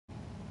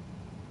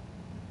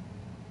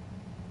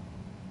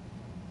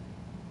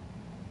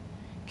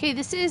Okay,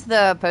 this is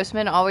the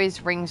Postman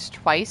Always Rings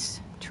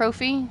Twice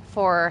trophy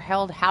for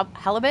held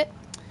Halibut.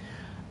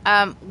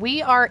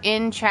 We are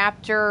in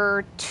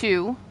chapter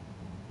 2.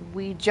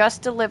 We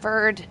just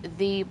delivered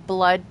the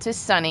blood to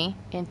Sunny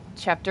in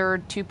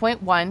chapter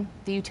 2.1.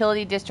 The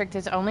utility district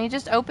has only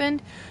just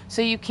opened,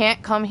 so you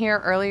can't come here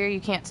earlier.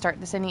 You can't start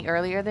this any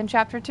earlier than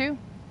chapter 2.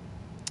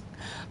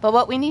 But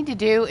what we need to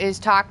do is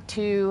talk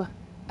to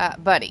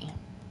Buddy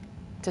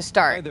to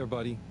start. Hi there,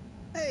 Buddy.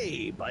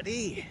 Hey,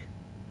 buddy.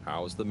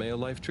 How's the mail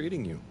life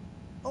treating you?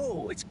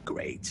 Oh, it's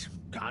great.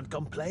 Can't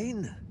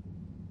complain.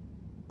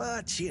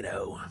 But,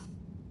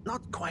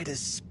 not quite as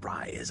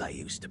spry as I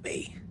used to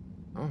be.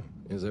 Oh,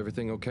 is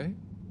everything okay?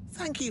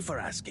 Thank you for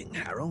asking,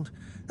 Harold.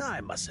 I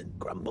mustn't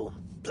grumble.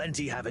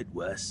 Plenty have it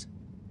worse.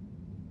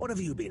 What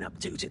have you been up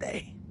to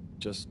today?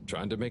 Just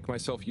trying to make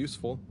myself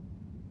useful.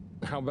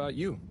 How about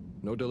you?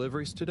 No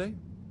deliveries today?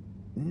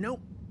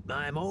 Nope.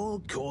 I'm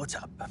all caught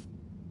up.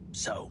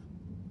 So,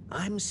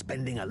 I'm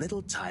spending a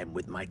little time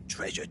with my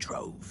treasure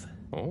trove.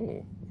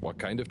 Oh, what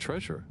kind of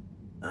treasure?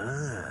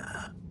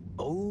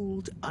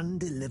 Old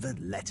undelivered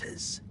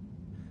letters.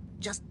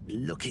 Just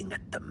looking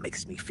at them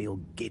makes me feel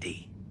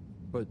giddy.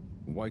 But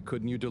why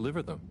couldn't you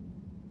deliver them?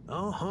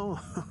 Oh,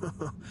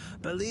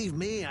 believe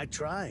me, I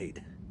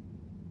tried.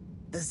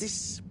 There's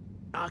this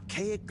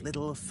archaic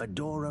little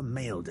Fedora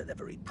mail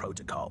delivery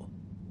protocol,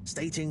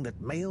 stating that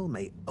mail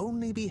may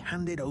only be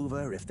handed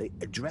over if the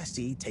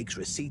addressee takes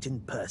receipt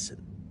in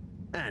person.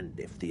 And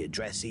if the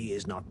addressee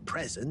is not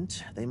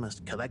present, they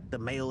must collect the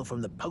mail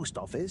from the post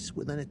office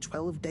within a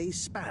 12-day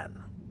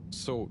span.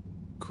 So,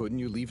 couldn't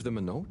you leave them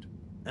a note?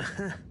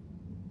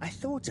 I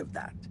thought of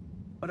that,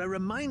 but a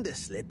reminder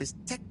slip is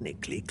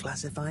technically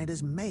classified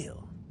as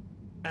mail,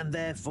 and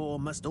therefore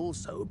must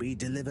also be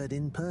delivered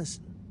in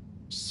person.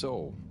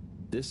 So,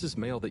 this is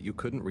mail that you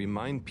couldn't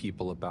remind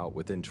people about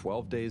within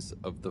 12 days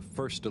of the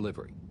first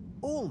delivery?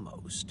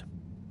 Almost.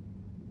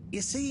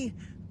 You see,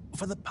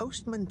 for the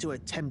postman to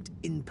attempt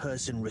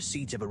in-person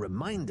receipt of a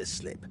reminder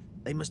slip,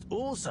 they must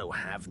also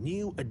have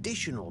new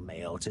additional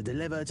mail to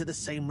deliver to the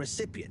same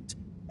recipient.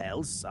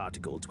 Else,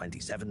 Article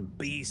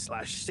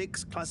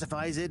 27B/6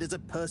 classifies it as a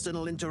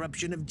personal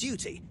interruption of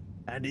duty,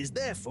 and is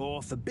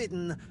therefore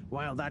forbidden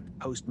while that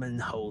postman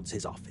holds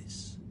his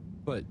office.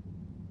 But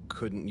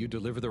couldn't you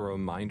deliver the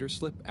reminder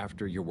slip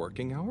after your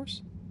working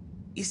hours?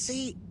 You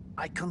see,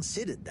 I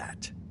considered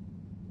that.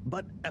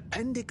 But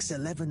Appendix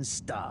 11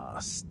 Star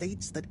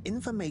states that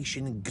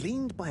information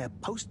gleaned by a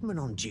postman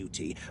on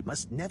duty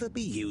must never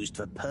be used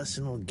for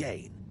personal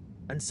gain.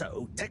 And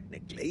so,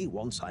 technically,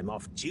 once I'm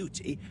off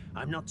duty,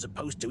 I'm not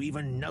supposed to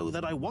even know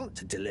that I want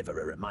to deliver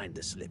a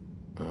reminder slip.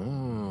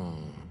 Oh.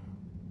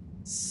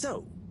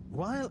 So,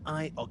 while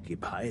I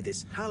occupy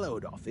this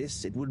hallowed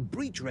office, it would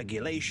breach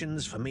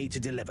regulations for me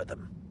to deliver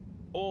them,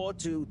 or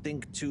to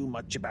think too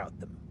much about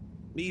them,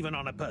 even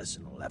on a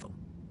personal level.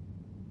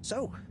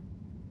 So,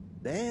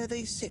 there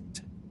they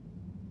sit.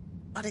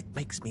 But it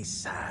makes me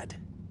sad,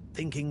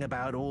 thinking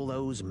about all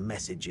those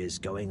messages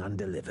going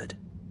undelivered.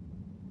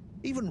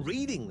 Even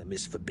reading them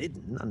is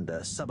forbidden under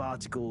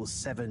Subarticle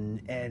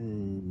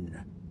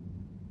 7N.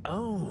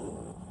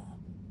 Oh.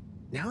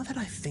 Now that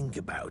I think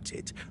about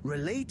it,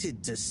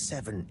 related to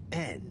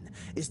 7N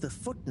is the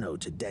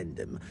footnote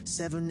addendum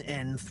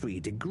 7N 3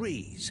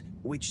 degrees,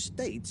 which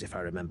states, if I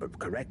remember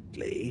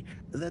correctly,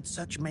 that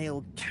such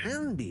mail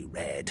can be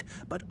read,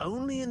 but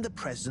only in the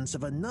presence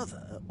of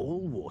another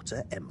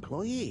all-water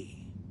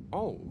employee.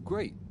 Oh,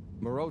 great.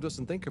 Moreau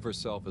doesn't think of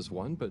herself as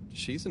one, but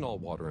she's an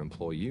all-water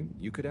employee.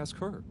 You could ask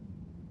her.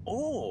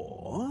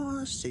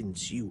 Or,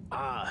 since you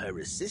are her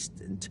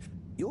assistant,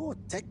 you're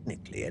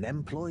technically an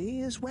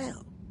employee as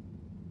well.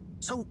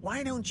 So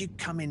why don't you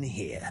come in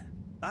here?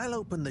 I'll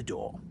open the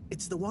door.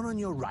 It's the one on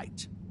your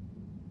right.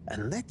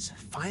 And let's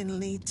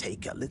finally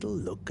take a little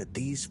look at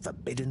these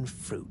forbidden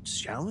fruits,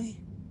 shall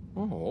we?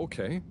 Oh,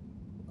 okay.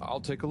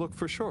 I'll take a look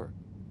for sure.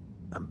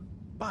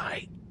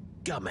 By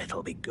gum,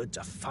 it'll be good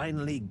to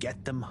finally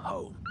get them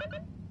home.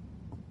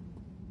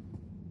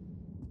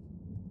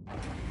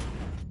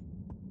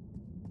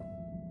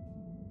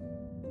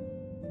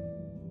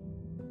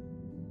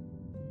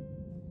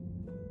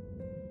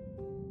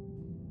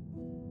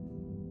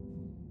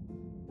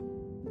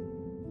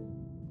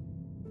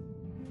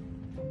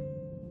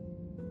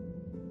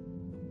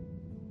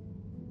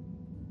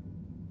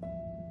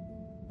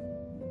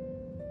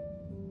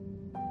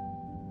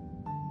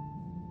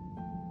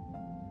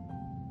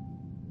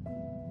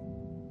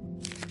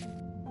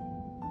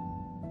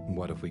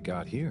 What have we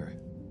got here?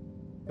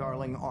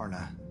 Darling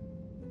Arna.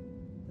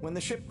 When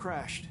the ship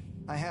crashed,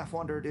 I half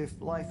wondered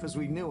if life as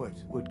we knew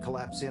it would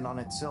collapse in on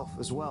itself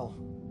as well.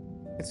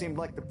 It seemed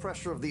like the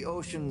pressure of the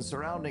ocean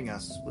surrounding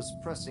us was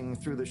pressing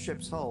through the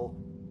ship's hull,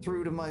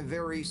 through to my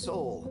very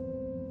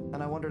soul.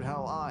 And I wondered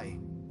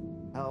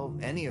how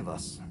any of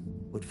us,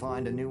 would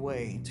find a new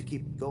way to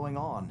keep going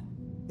on,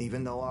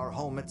 even though our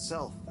home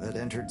itself had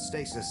entered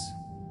stasis.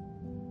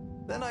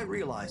 Then I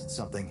realized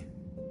something.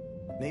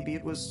 Maybe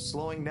it was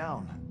slowing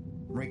down,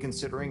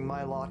 reconsidering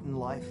my lot in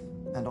life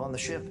and on the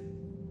ship.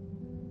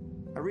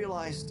 I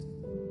realized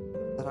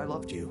that I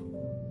loved you.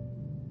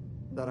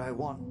 That I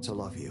want to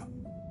love you.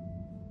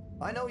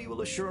 I know you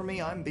will assure me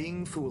I'm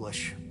being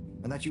foolish,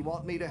 and that you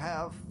want me to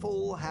have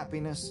full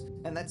happiness,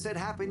 and that said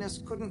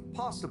happiness couldn't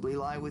possibly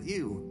lie with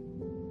you.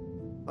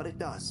 But it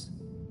does.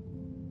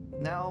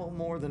 Now,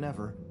 more than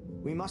ever,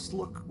 we must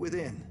look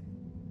within.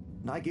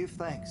 And I give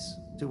thanks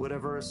to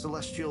whatever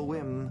celestial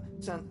whim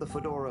sent the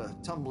fedora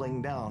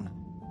tumbling down,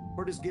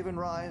 for it has given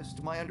rise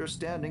to my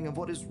understanding of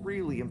what is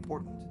really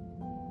important.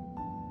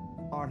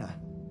 Arna,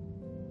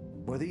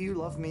 whether you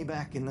love me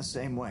back in the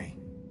same way,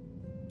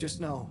 just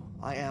know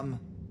I am,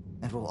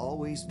 and will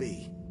always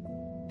be,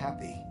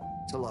 happy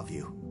to love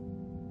you.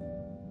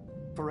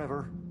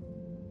 Forever,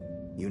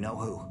 you know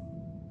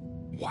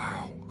who.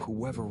 Wow,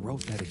 whoever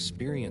wrote that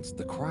experienced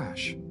the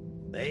crash.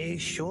 They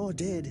sure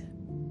did.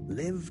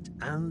 Lived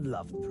and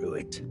loved through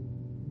it.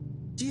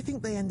 Do you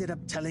think they ended up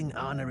telling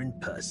Anna in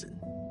person?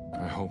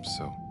 I hope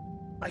so.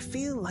 I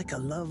feel like a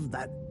love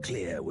that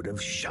clear would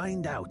have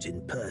shined out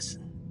in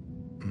person.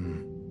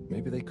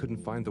 Maybe they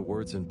couldn't find the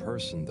words in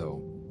person,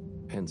 though.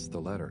 Hence the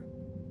letter.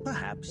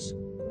 Perhaps.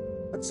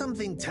 But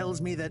something tells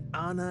me that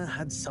Anna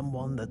had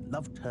someone that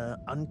loved her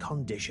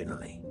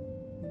unconditionally.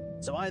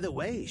 So either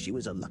way, she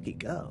was a lucky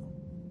girl.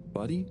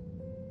 Buddy,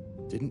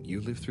 didn't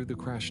you live through the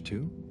crash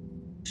too?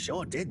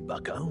 Sure did,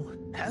 bucko.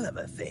 Hell of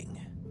a thing.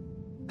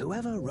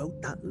 Whoever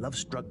wrote that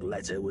love-struck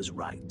letter was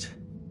right.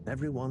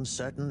 Everyone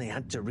certainly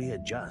had to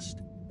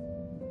readjust.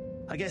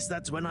 I guess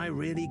that's when I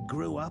really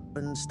grew up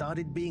and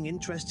started being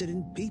interested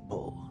in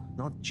people,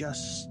 not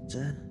just...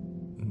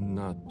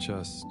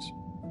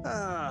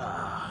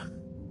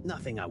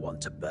 nothing I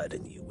want to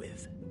burden you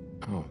with.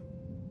 Oh,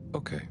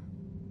 okay.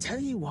 Tell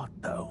you what,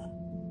 though.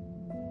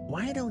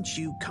 Why don't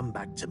you come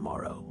back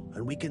tomorrow,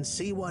 and we can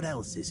see what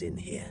else is in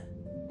here?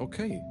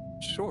 Okay,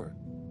 sure.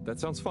 That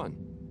sounds fun.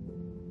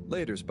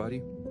 Laters,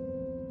 buddy.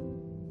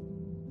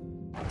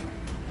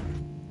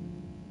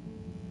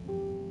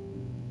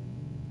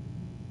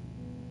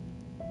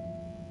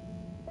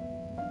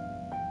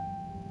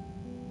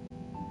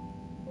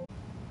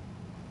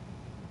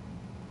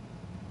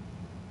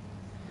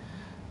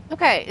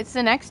 Okay, it's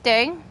the next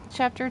day,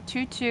 chapter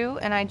 2-2,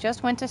 and I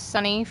just went to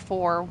Sunny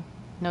for,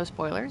 no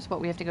spoilers,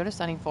 what we have to go to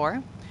Sunny for.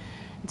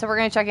 And so we're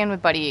going to check in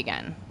with Buddy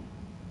again.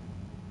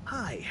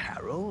 Hi,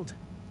 Harold.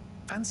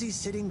 Fancy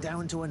sitting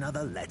down to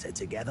another letter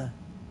together?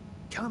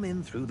 Come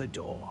in through the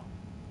door.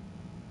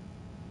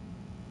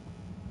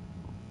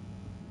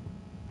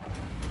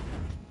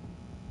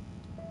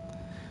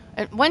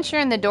 And once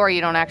you're in the door,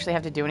 you don't actually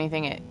have to do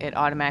anything. It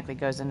automatically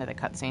goes into the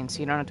cutscene, so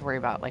you don't have to worry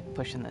about like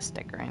pushing the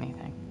stick or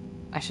anything.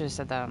 I should have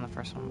said that on the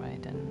first one, but I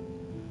didn't.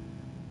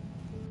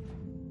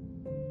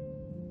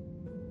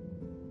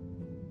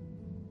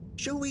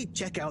 Shall we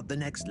check out the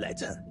next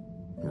letter?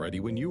 Ready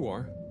when you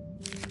are.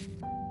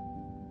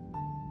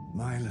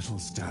 My little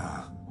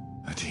star,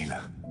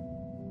 Attila.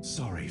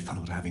 Sorry for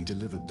not having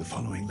delivered the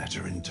following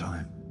letter in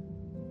time.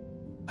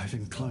 I've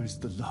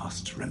enclosed the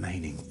last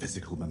remaining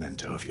physical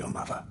memento of your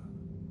mother.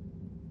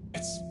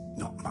 It's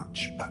not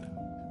much, but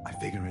I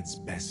figure it's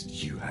best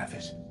you have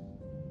it.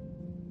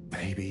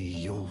 Maybe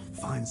you'll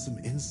find some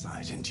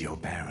insight into your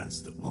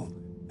parents that will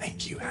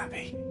make you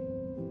happy.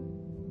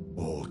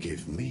 Or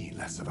give me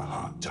less of a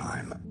hard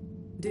time.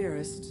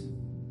 Dearest,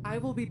 I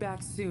will be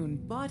back soon,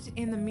 but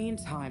in the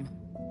meantime,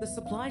 the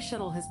supply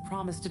shuttle has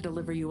promised to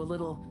deliver you a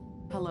little,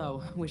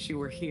 hello, wish you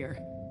were here.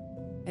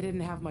 I didn't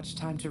have much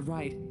time to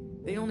write.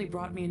 They only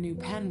brought me a new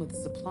pen with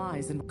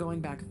supplies and going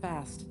back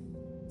fast.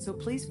 So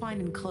please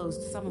find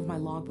enclosed some of my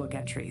logbook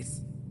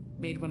entries,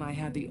 made when I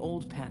had the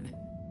old pen.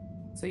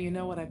 So you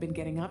know what I've been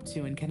getting up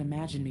to and can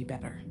imagine me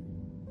better.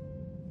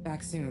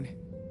 Back soon.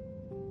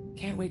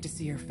 Can't wait to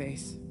see your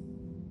face.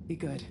 Be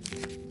good.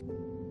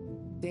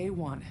 Day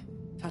 1.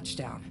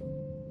 Touchdown.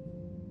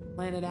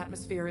 Planet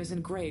atmosphere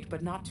isn't great,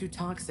 but not too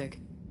toxic.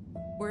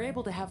 We're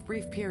able to have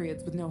brief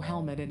periods with no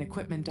helmet and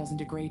equipment doesn't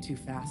degrade too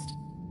fast.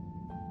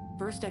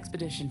 First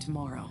expedition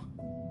tomorrow.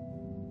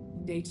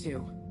 Day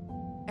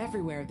 2.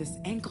 Everywhere this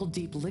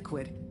ankle-deep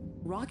liquid.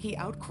 Rocky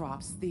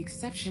outcrops, the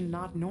exception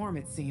not norm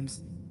it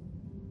seems.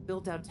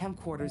 Built out temp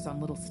quarters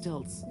on little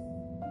stilts.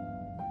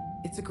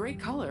 It's a great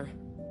color.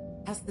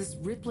 Has this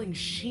rippling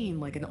sheen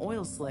like an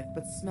oil slick,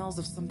 but smells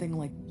of something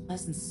like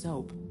pleasant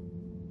soap.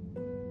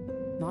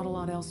 Not a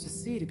lot else to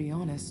see, to be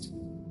honest.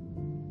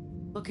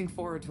 Looking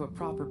forward to a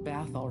proper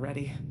bath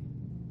already.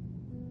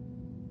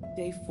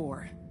 Day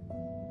 4.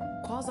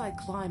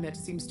 Quasi-climate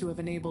seems to have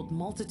enabled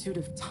multitude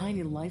of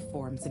tiny life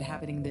forms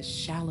inhabiting this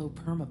shallow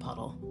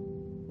permapuddle.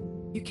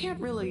 You can't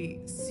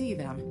really see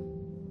them,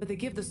 but they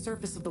give the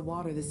surface of the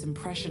water this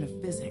impression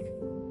of fizzing.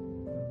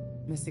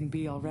 Missing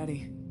B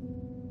already.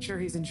 Sure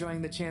he's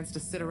enjoying the chance to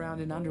sit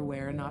around in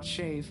underwear and not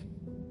shave.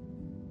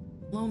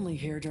 Lonely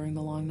here during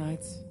the long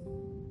nights.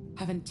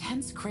 Have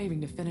intense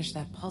craving to finish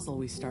that puzzle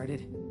we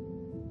started.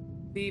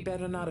 B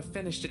better not have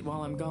finished it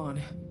while I'm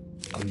gone.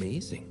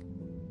 Amazing.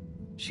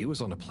 She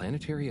was on a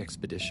planetary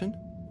expedition?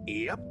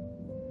 Yep.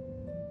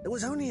 There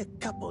was only a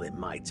couple in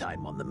my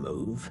time on the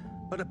move,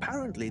 but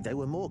apparently they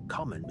were more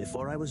common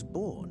before I was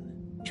born.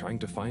 Trying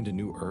to find a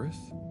new Earth?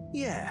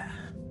 Yeah,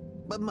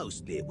 but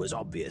mostly it was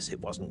obvious it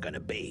wasn't going to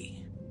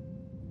be.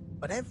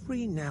 But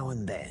every now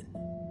and then,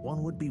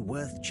 one would be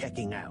worth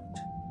checking out,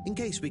 in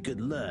case we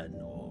could learn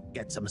or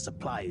get some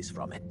supplies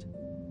from it.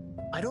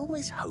 I'd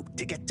always hoped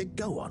to get to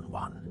go on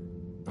one.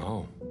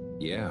 Oh,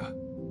 yeah.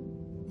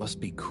 Must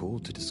be cool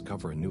to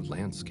discover a new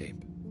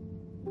landscape.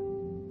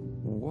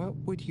 What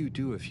would you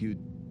do if you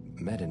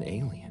met an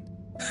alien?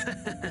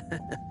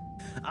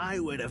 I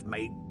would have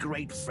made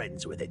great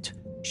friends with it,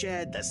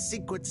 shared the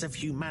secrets of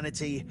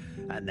humanity,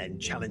 and then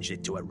challenged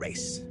it to a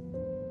race.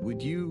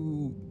 Would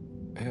you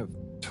have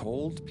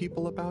told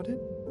people about it?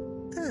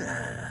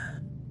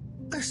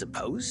 I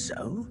suppose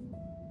so.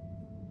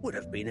 Would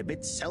have been a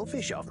bit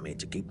selfish of me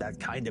to keep that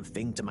kind of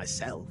thing to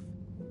myself.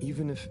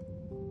 Even if...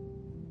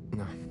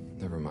 No,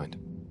 never mind.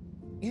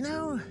 You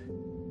know,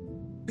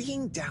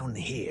 being down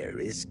here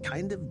is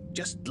kind of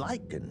just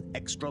like an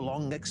extra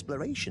long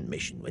exploration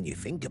mission when you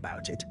think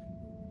about it.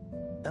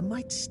 There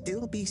might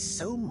still be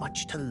so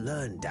much to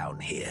learn down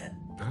here.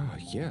 Ah,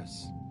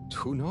 yes.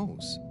 Who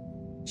knows?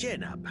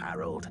 Chin up,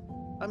 Harold.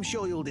 I'm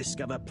sure you'll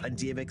discover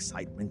plenty of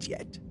excitement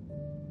yet.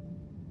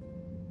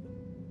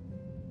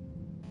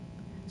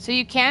 So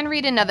you can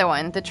read another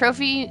one. The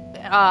trophy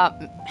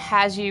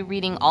has you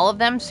reading all of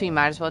them, so you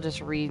might as well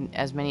just read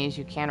as many as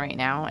you can right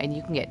now, and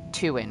you can get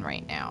 2 in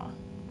right now.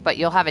 But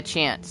you'll have a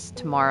chance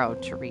tomorrow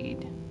to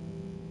read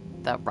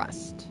the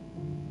rest.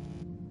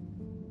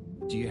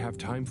 Do you have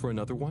time for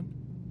another one?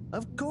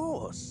 Of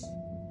course.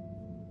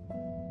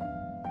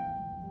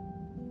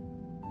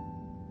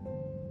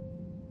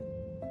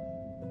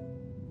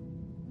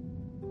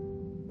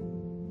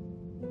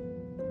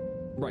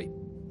 Right.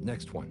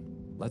 Next one.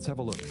 Let's have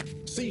a look.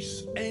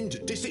 Cease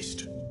and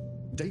desist.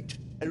 Date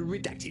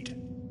redacted.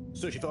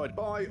 Certified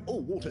by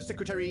All-Water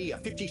Secretary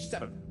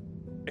 57.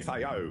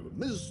 FAO,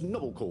 Ms.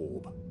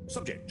 Novelcorp.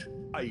 Subject,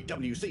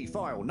 AWC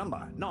file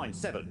number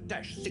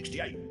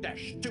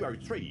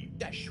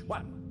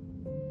 97-68-203-1.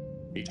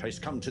 It has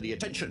come to the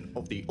attention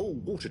of the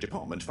All-Water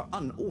Department for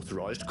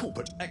unauthorized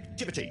corporate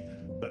activity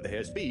that there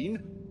has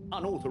been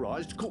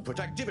unauthorized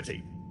corporate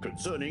activity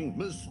concerning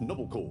Ms.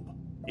 Novelcorp.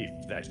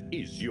 If that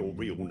is your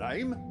real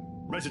name,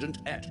 resident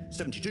at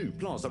 72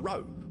 Plaza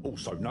Row,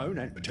 also known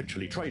and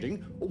potentially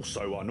trading,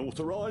 also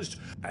unauthorized,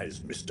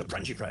 as Mr.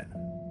 Branchifran,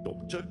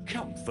 Dr.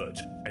 Comfort,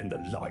 and the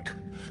like,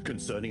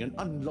 concerning an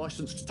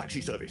unlicensed taxi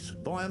service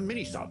via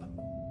Minisub.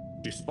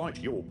 Despite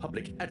your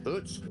public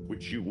adverts,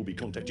 which you will be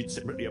contacted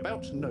separately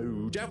about,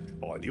 no doubt,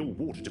 by the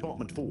All-Water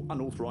Department for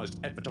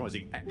unauthorized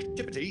advertising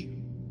activity,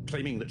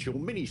 claiming that your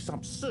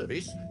Minisub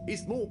service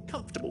is more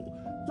comfortable,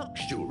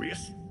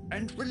 luxurious,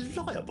 and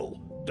reliable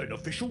than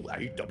official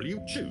AW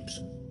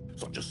tubes.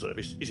 Such a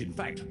service is in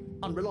fact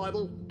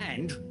unreliable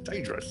and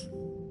dangerous.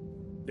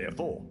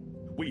 Therefore,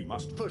 we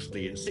must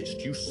firstly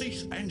insist you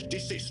cease and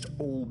desist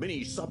all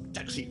Minisub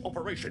taxi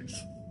operations.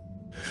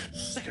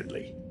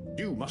 Secondly,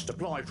 you must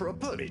apply for a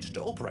permit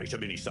to operate a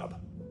Minisub,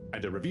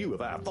 and a review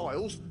of our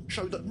files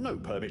show that no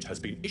permit has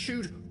been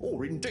issued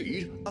or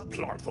indeed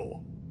applied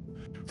for.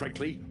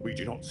 Frankly, we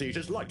do not see it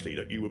as likely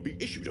that you would be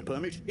issued a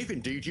permit if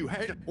indeed you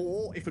had,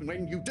 or if and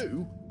when you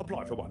do,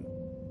 apply for one.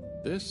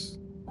 This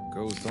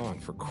goes on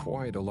for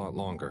quite a lot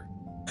longer.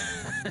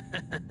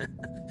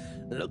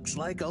 Looks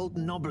like old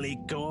Knobbly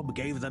Corb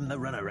gave them the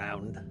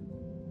runaround.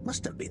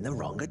 Must have been the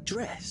wrong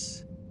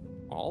address.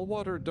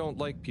 All-Water don't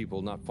like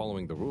people not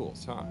following the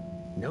rules, huh?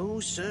 No,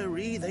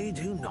 sirree, they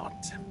do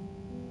not.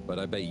 But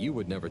I bet you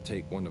would never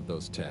take one of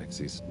those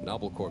taxis.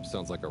 Novelcorp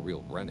sounds like a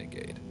real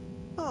renegade.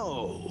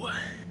 Oh,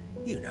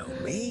 you know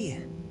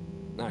me.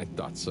 I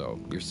thought so.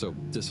 You're so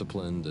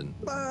disciplined and...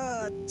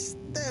 But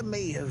there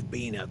may have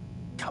been a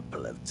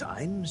couple of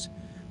times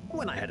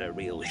when I had a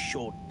real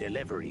short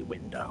delivery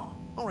window,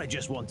 or I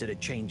just wanted a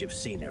change of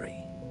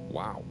scenery.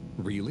 Wow,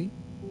 really?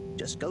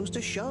 Just goes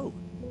to show.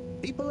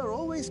 People are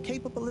always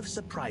capable of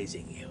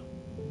surprising you.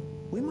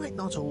 We might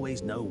not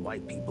always know why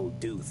people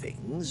do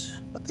things,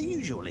 but they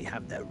usually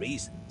have their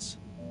reasons.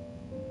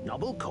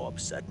 Novelcorp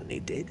certainly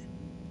did.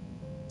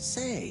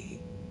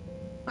 Say,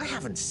 I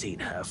haven't seen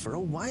her for a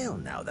while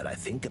now that I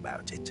think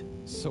about it.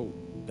 So,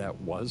 that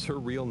was her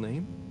real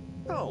name?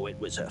 Oh, it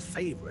was her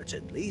favorite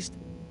at least.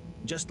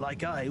 Just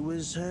like I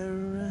was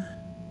her...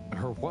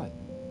 Her what?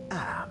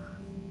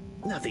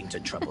 Nothing to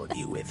trouble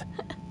you with.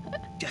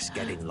 Just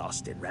getting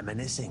lost in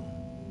reminiscing.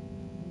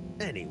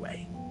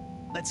 Anyway,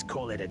 let's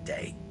call it a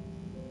day.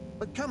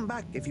 But come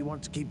back if you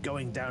want to keep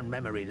going down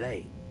memory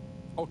lane.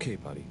 Okay,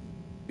 buddy.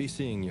 Be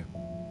seeing you.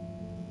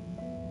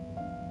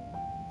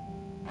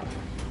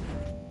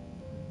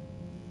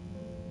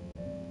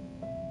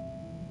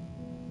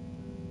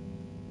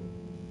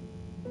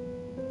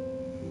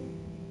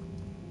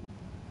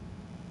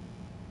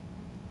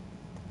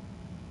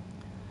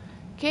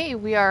 Okay,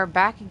 we are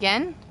back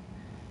again.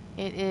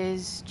 It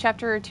is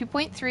chapter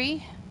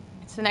 2.3.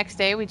 It's the next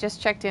day. We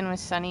just checked in with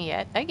Sunny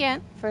yet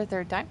again for a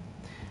third time.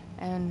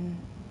 And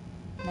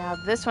now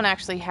this one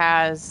actually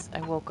has,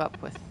 I woke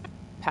up with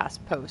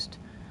past post.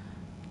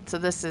 So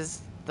this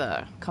is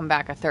the come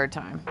back a third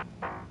time.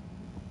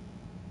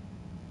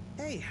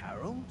 Hey,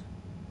 Harold.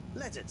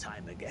 letter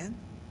time again.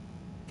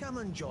 Come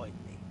and join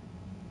me.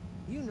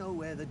 You know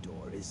where the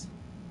door is.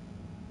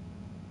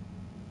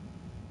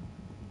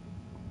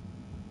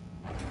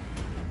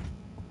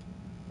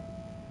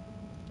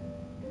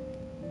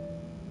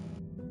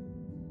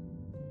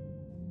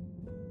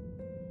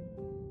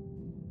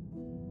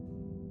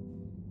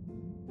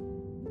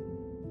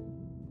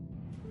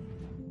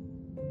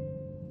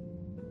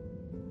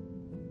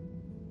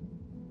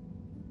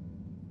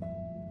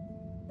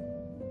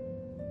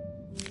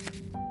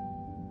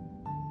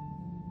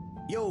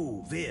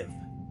 Yo, Viv.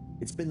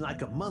 It's been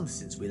like a month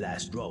since we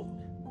last rode.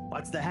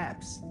 What's the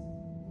haps?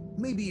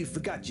 Maybe you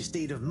forgot your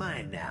state of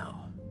mind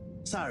now.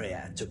 Sorry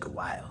I took a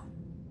while.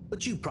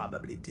 But you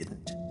probably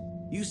didn't.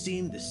 You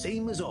seemed the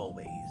same as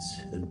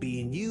always, and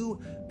being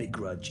you,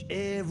 begrudge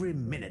every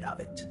minute of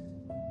it.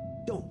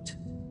 Don't.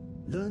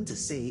 Learn to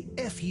say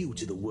F you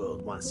to the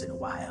world once in a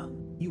while.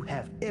 You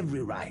have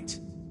every right.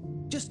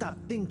 Just stop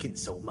thinking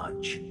so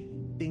much.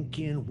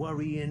 Thinking,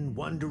 worrying,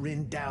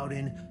 wondering,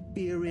 doubting,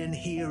 fearing,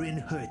 hearing,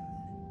 hurting.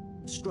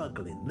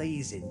 Struggling,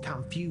 lazing,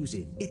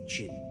 confusing,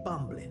 itching,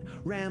 bumbling,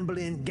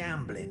 rambling,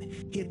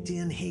 gambling,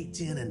 hitting,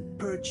 hating, and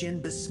perching,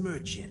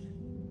 besmirching.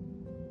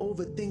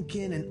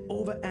 Overthinking and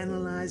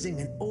overanalyzing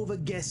and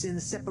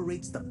overguessing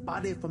separates the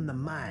body from the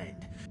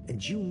mind,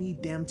 and you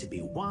need them to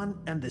be one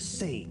and the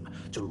same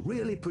to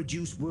really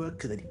produce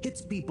work that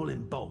hits people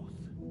in both.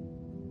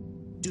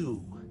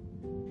 Do.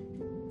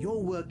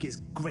 Your work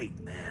is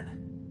great, man.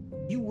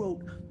 You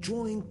wrote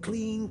drawing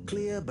clean,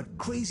 clear, but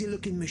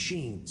crazy-looking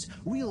machines.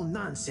 Real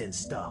nonsense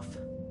stuff.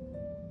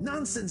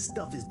 Nonsense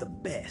stuff is the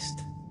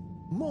best.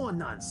 More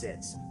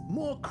nonsense,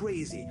 more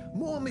crazy,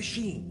 more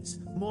machines,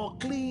 more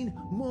clean,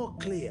 more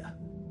clear.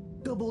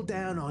 Double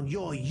down on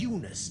your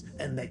you-ness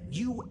and let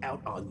you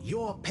out on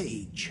your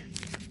page.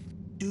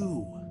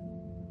 Do.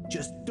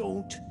 Just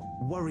don't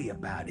worry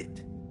about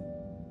it.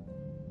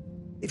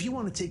 If you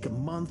want to take a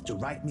month to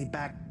write me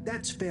back,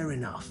 that's fair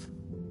enough.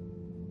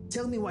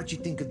 Tell me what you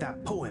think of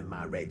that poem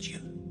I read you.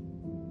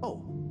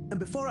 Oh, and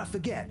before I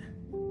forget,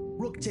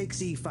 rook takes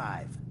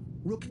e5.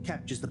 Rook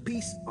captures the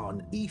piece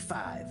on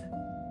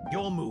e5.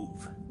 Your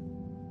move.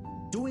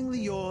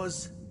 Doingly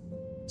yours,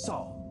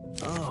 Saul.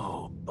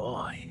 Oh,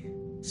 boy.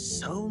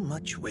 So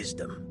much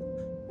wisdom.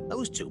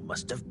 Those two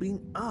must have been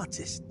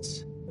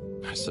artists.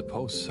 I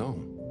suppose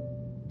so.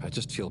 I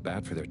just feel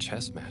bad for their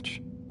chess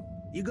match.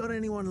 You got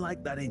anyone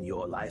like that in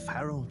your life,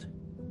 Harold?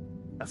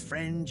 A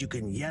friend you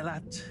can yell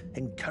at,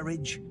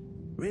 encourage,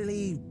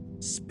 really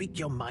speak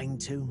your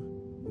mind to?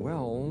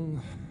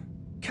 Well...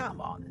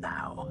 Come on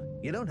now.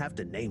 You don't have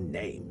to name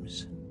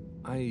names.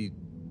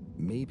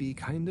 Maybe,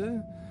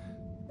 kinda?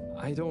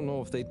 I don't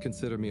know if they'd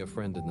consider me a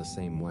friend in the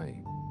same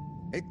way.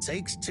 It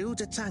takes two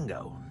to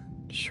tango.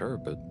 Sure,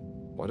 but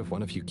what if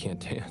one of you can't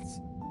dance?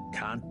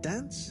 Can't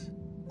dance?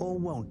 Or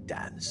won't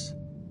dance?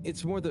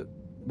 It's more that,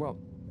 well,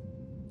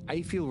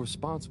 I feel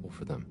responsible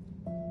for them.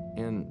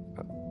 And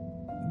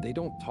they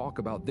don't talk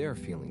about their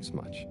feelings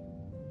much.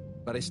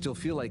 But I still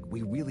feel like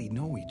we really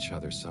know each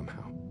other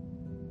somehow.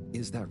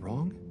 Is that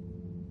wrong?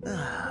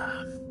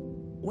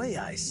 Way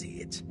I see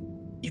it,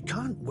 you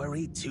can't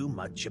worry too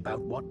much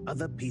about what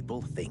other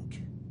people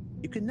think.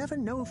 You can never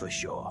know for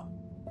sure.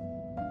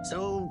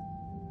 So,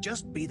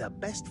 just be the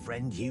best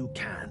friend you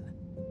can.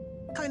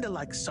 Kinda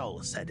like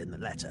Sol said in the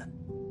letter.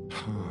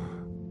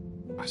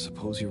 I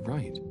suppose you're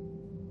right.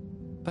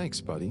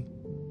 Thanks, buddy.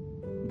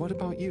 What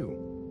about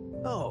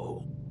you?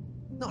 Oh,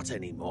 not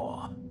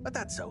anymore, but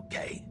that's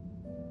okay.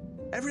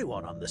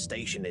 Everyone on the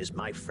station is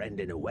my friend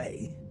in a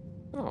way.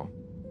 Oh,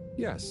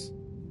 yes.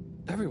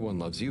 Everyone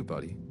loves you,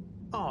 buddy.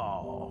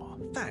 Oh,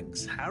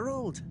 thanks,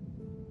 Harold.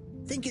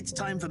 Think it's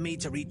time for me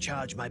to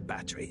recharge my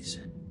batteries.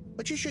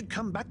 But you should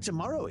come back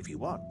tomorrow if you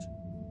want.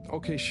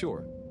 Okay,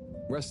 sure.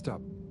 Rest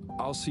up.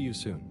 I'll see you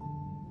soon.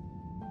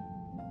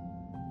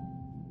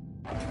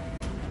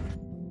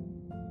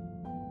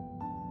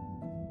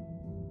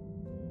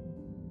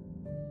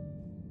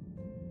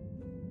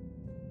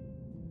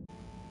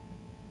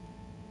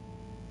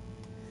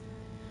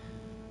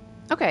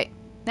 Okay,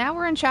 now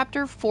we're in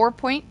chapter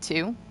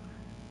 4.2,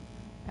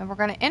 and we're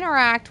going to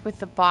interact with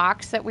the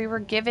box that we were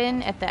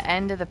given at the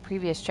end of the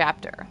previous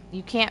chapter.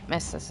 You can't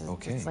miss this.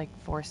 Okay. It's like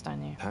forced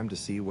on you. Time to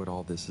see what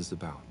all this is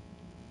about.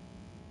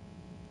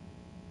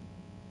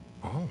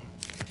 Oh,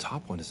 the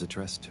top one is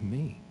addressed to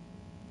me.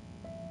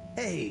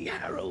 Hey,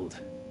 Harold.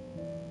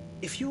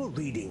 If you're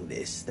reading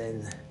this,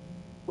 then,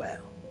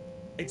 well,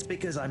 it's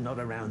because I'm not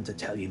around to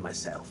tell you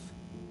myself.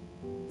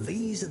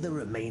 These are the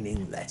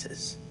remaining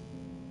letters.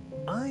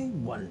 I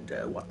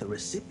wonder what the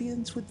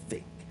recipients would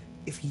think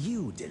if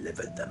you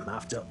delivered them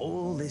after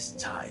all this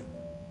time.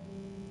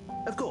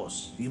 Of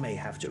course, you may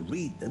have to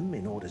read them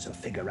in order to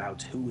figure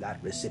out who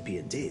that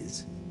recipient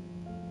is.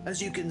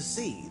 As you can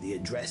see, the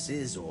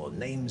addresses or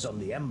names on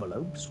the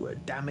envelopes were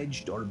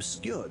damaged or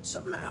obscured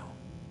somehow.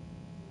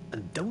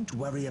 And don't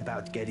worry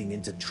about getting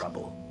into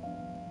trouble.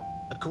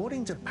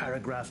 According to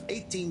paragraph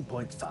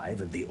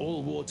 18.5 of the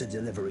All-Water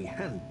Delivery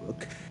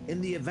Handbook, in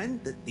the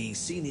event that the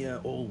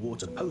senior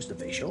all-water post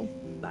official,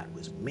 that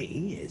was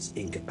me, is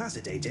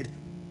incapacitated,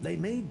 they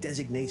may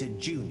designate a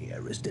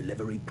junior as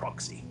delivery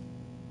proxy.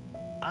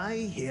 I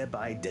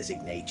hereby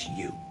designate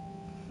you.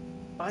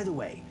 By the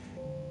way,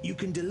 you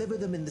can deliver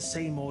them in the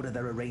same order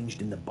they're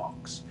arranged in the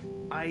box.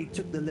 I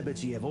took the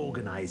liberty of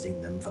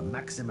organizing them for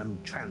maximum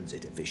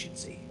transit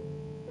efficiency.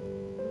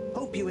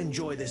 Hope you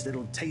enjoy this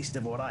little taste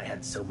of what I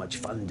had so much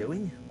fun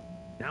doing.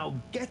 Now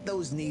get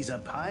those knees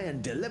up high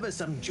and deliver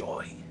some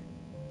joy.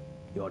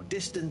 Your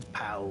distant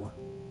pal,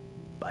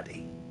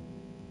 Buddy.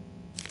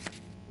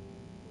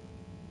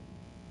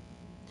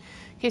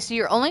 Okay, so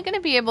you're only going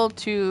to be able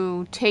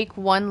to take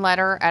one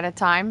letter at a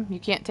time. You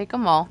can't take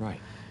them all. Right.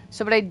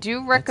 So, but I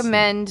do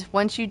recommend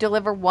once you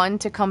deliver one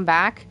to come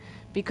back,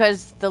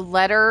 because the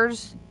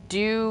letters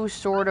do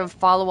sort of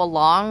follow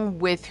along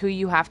with who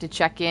you have to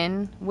check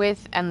in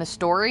with and the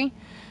story.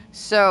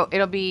 So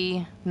it'll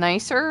be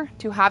nicer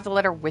to have the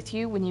letter with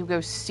you when you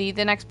go see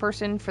the next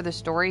person for the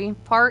story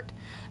part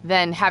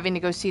than having to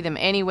go see them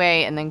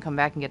anyway and then come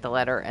back and get the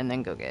letter and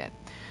then go get it.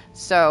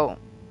 So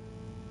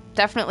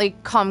definitely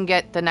come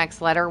get the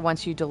next letter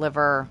once you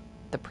deliver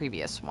the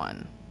previous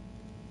one.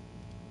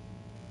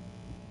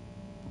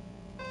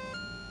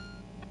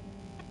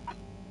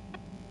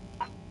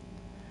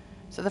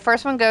 So the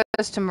first one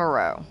goes to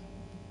Moreau.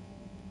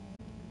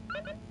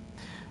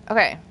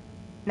 Okay.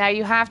 Now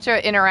you have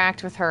to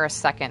interact with her a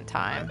second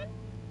time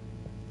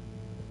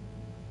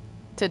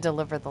to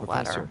deliver the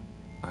Professor, letter.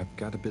 I've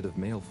got a bit of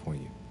mail for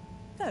you.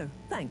 Oh,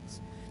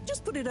 thanks.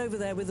 Just put it over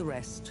there with the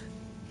rest.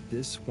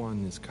 This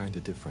one is kind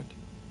of different.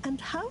 And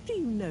how do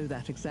you know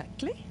that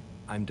exactly?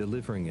 I'm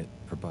delivering it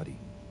for Buddy.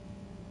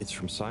 It's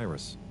from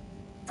Cyrus,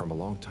 from a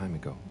long time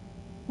ago.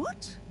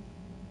 What?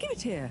 Give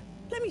it here.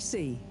 Let me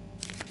see.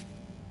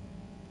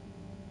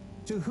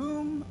 To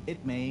whom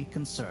it may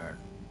concern.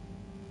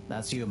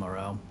 That's you,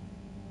 Moreau.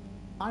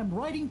 I'm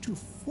writing to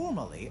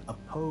formally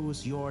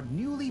oppose your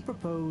newly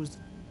proposed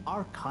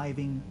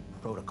archiving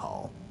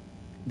protocol.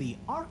 The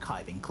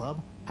Archiving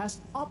Club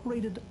has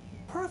operated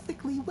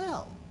perfectly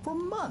well for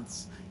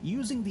months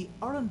using the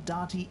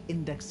Arundhati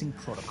indexing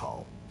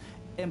protocol.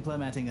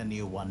 Implementing a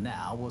new one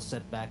now will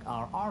set back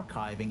our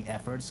archiving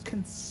efforts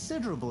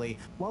considerably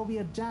while we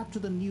adapt to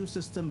the new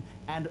system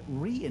and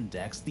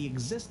re-index the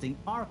existing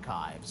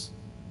archives.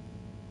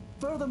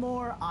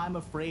 Furthermore, I'm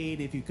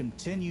afraid if you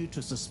continue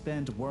to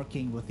suspend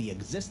working with the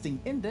existing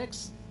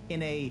index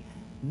in a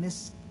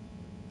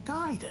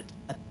misguided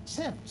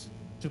attempt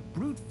to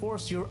brute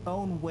force your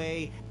own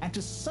way and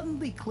to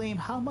suddenly claim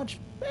how much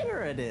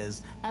better it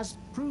is as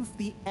proof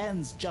the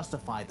ends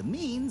justify the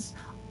means,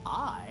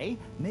 I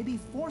may be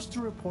forced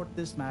to report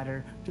this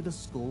matter to the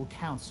school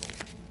council.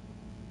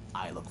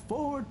 I look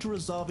forward to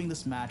resolving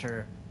this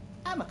matter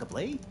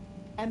amicably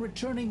and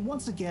returning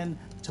once again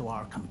to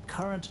our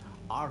concurrent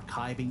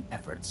archiving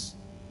efforts.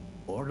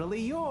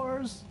 Orderly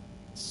yours,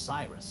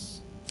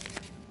 Cyrus.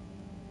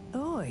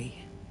 Oi.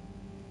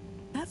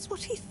 That's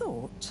what he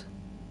thought.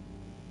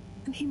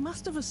 And he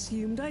must have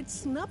assumed I'd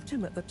snubbed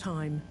him at the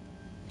time.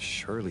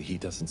 Surely he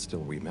doesn't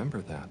still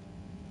remember that.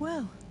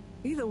 Well,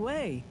 either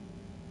way,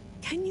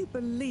 can you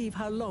believe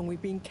how long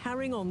we've been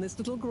carrying on this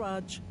little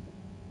grudge?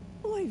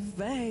 Oy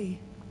vey.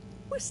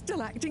 We're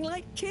still acting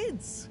like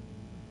kids.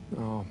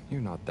 Oh,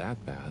 you're not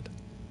that bad.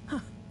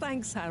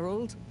 Thanks,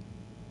 Harold.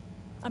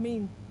 I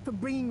mean, for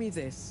bringing me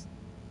this.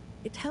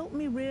 It helped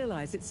me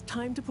realize it's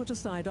time to put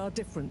aside our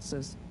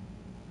differences.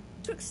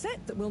 To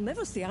accept that we'll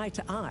never see eye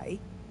to eye.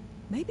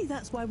 Maybe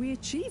that's why we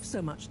achieve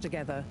so much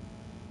together.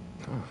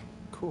 Oh,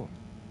 cool.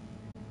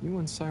 You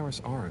and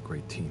Cyrus are a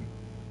great team.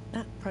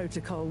 That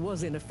protocol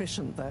was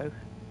inefficient, though.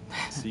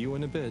 See you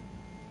in a bit.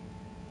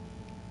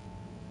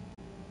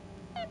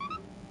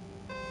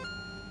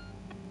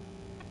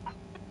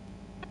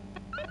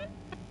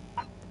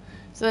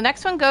 So the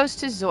next one goes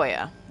to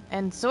Zoya.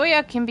 And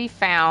Zoya can be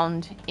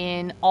found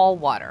in all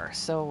water,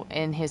 so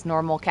in his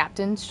normal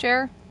captain's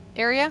chair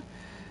area.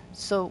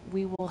 So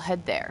we will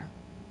head there.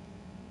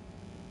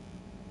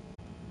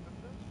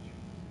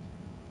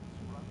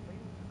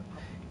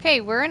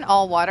 Okay, we're in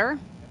all water.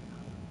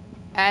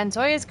 And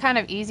Zoya is kind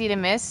of easy to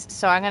miss,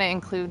 so I'm going to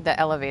include the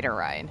elevator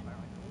ride,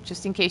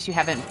 just in case you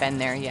haven't been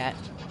there yet.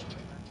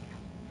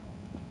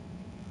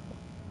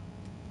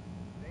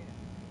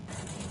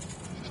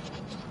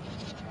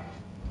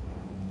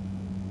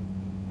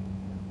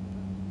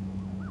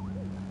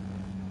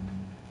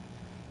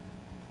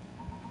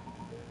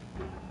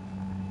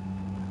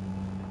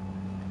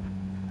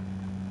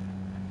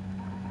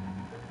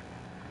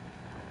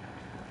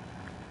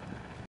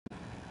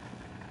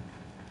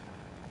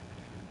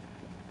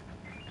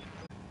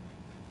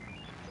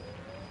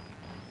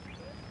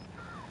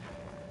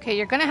 Okay,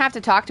 you're gonna have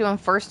to talk to him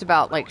first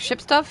about, like, ship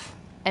stuff,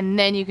 and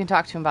then you can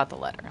talk to him about the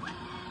letter.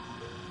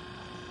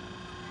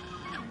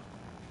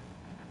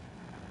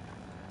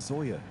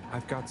 Zoya,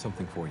 I've got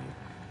something for you.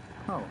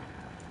 Oh,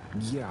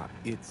 Yeah,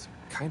 it's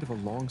kind of a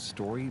long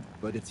story,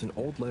 but it's an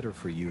old letter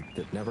for you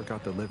that never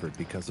got delivered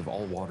because of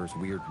All Water's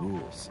weird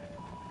rules.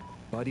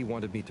 Buddy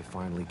wanted me to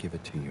finally give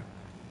it to you.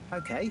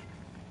 okay.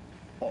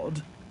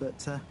 Odd,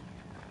 but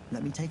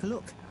let me take a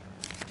look.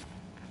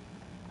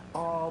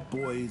 Our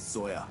boy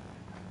Zoya.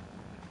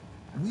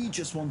 We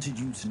just wanted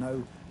you to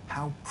know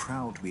how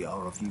proud we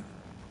are of you.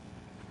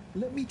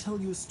 Let me tell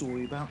you a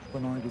story about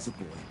when I was a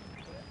boy.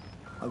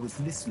 I was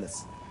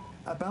listless,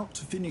 about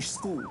to finish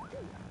school.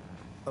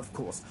 Of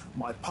course,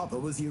 my papa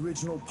was the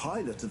original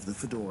pilot of the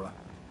Fedora.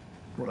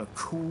 What a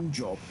cool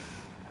job.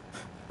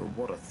 But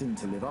what a thing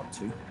to live up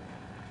to.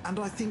 And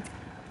I think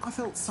I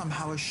felt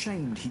somehow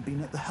ashamed he'd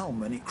been at the helm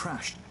when it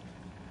crashed.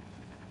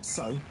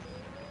 So,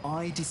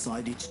 I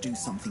decided to do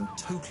something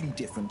totally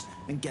different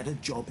and get a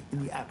job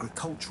in the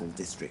agricultural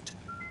district.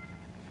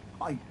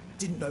 I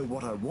didn't know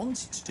what I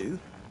wanted to do,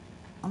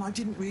 and I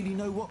didn't really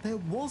know what there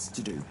was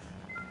to do.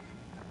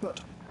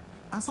 But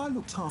as I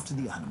looked after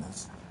the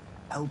animals,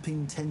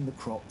 helping tend the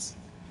crops,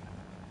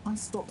 I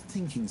stopped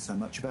thinking so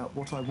much about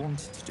what I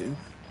wanted to do.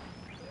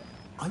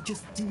 I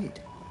just did.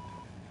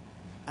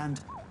 And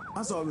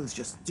as I was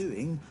just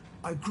doing,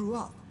 I grew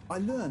up, I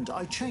learned,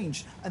 I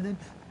changed, and then,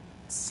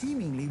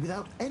 seemingly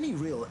without any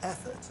real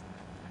effort,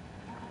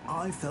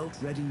 I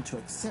felt ready to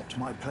accept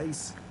my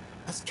place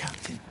as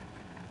captain.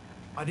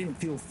 I didn't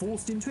feel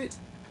forced into it,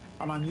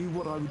 and I knew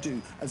what I would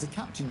do as a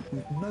captain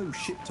with no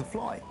ship to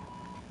fly.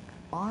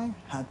 I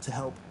had to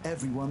help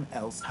everyone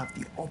else have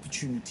the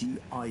opportunity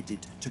I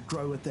did to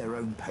grow at their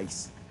own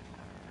pace.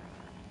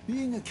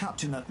 Being a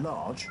captain at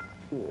large,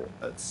 or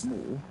at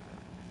small,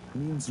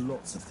 means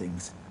lots of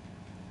things.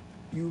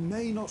 You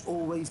may not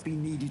always be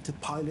needed to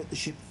pilot the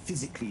ship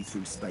physically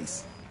through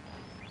space,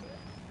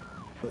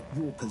 but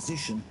your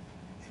position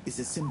is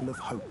a symbol of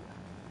hope,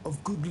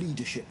 of good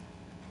leadership,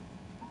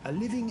 a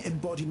living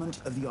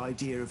embodiment of the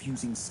idea of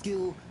using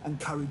skill and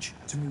courage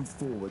to move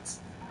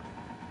forwards.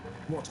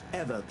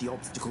 Whatever the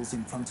obstacles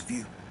in front of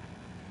you,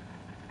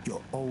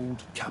 your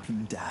old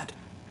Captain Dad.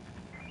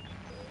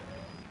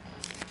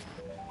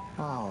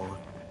 Oh,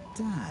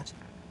 Dad.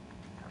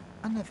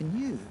 I never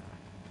knew.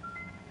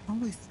 I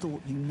always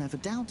thought you never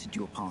doubted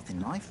your path in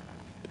life.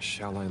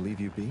 Shall I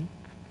leave you be?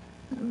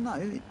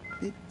 No,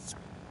 it's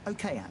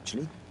okay,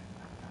 actually.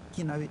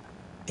 You know,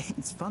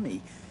 it's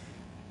funny.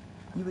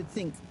 You would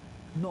think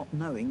not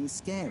knowing is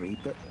scary,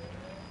 but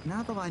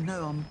now that I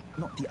know I'm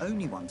not the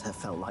only one to have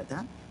felt like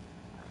that,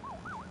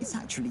 it's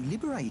actually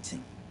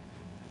liberating.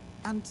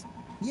 And,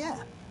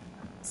 yeah,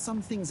 some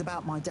things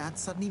about my dad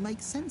suddenly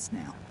make sense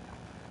now.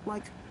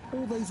 Like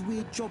all those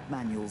weird job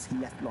manuals he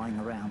left lying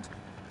around.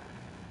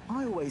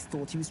 I always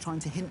thought he was trying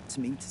to hint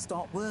to me to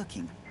start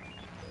working,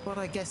 but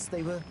I guess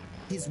they were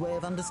his way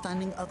of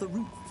understanding other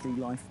routes through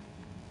life.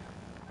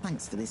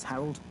 Thanks for this,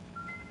 Harold.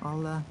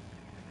 I'm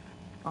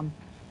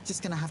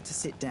just gonna have to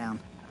sit down.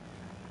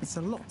 It's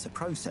a lot to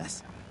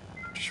process.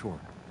 Sure.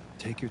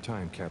 Take your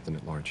time, Captain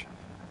at Large.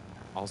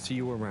 I'll see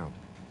you around.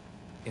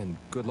 And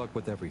good luck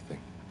with everything.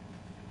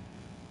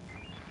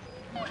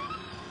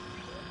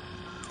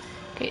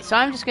 Okay, so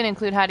I'm just going to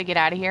include how to get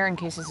out of here in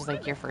case this is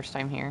like your first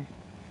time here.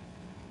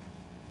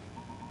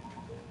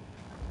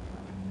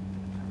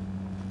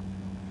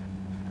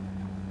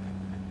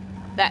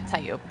 That's how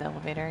you open the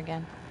elevator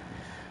again.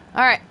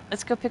 Alright,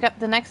 let's go pick up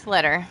the next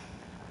letter.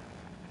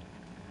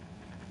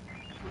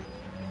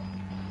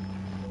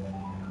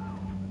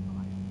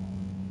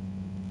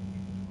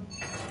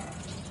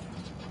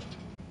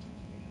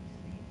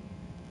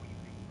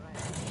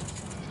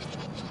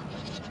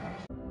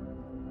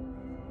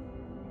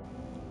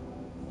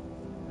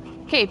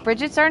 Okay,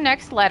 Bridget's our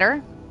next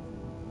letter.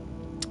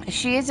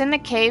 She is in the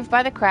cave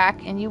by the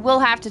crack, and you will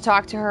have to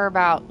talk to her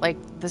about, like,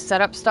 the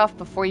setup stuff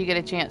before you get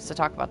a chance to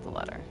talk about the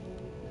letter.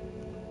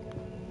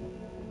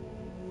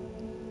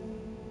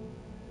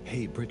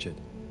 Hey, Brigitte,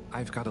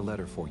 I've got a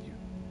letter for you.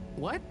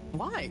 What?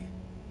 Why?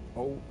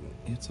 Oh,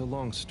 it's a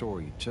long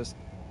story. Just...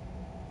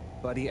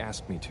 Buddy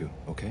asked me to,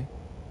 okay?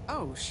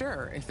 Oh,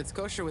 sure. If it's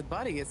kosher with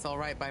Buddy, it's all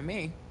right by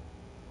me.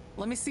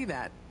 Let me see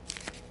that.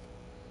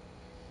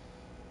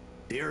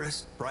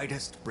 Dearest,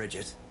 brightest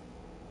Brigitte,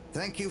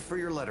 thank you for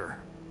your letter.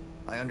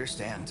 I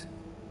understand.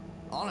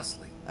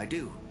 Honestly, I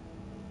do.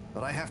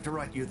 But I have to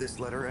write you this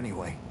letter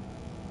anyway.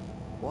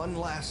 One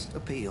last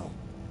appeal.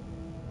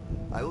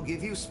 I will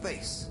give you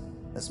space.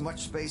 As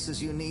much space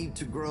as you need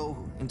to grow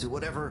into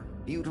whatever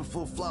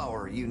beautiful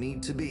flower you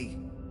need to be.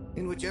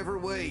 In whichever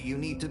way you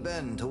need to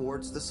bend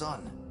towards the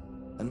sun.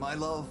 And my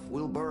love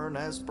will burn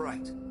as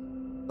bright.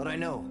 But I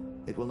know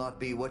it will not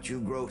be what you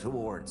grow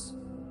towards.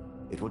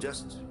 It will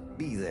just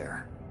be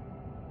there.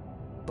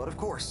 But of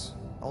course,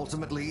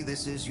 ultimately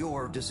this is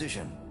your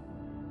decision.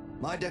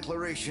 My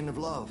declaration of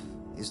love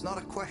is not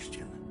a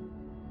question.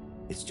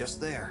 It's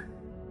just there.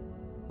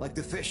 Like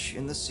the fish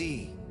in the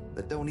sea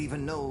that don't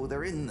even know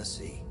they're in the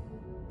sea.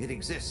 It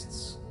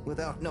exists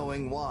without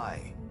knowing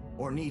why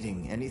or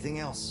needing anything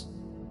else.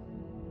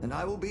 And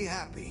I will be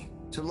happy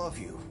to love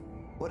you,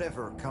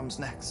 whatever comes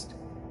next.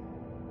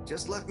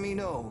 Just let me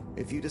know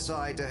if you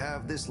decide to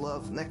have this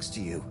love next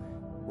to you,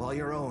 while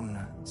your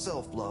own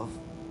self-love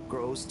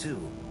grows too.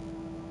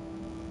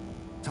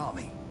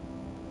 Tommy.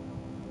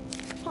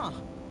 Huh.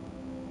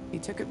 You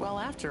took it well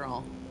after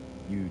all.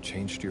 You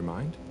changed your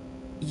mind?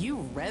 You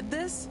read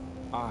this?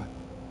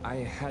 I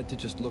had to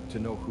just look to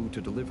know who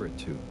to deliver it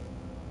to.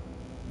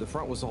 The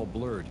front was all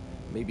blurred.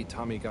 Maybe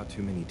Tommy got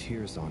too many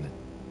tears on it.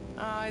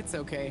 It's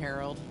okay,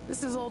 Harold.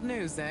 This is old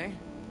news, eh?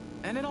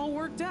 And it all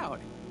worked out.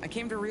 I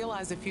came to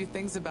realize a few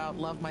things about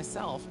love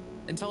myself,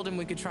 and told him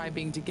we could try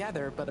being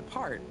together, but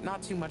apart.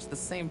 Not too much the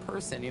same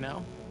person, you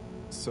know?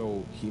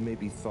 So he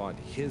maybe thought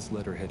his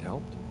letter had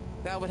helped?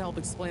 That would help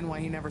explain why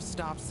he never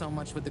stopped so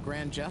much with the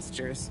grand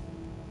gestures.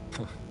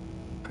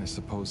 I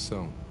suppose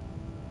so.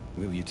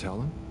 Will you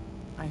tell him?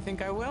 I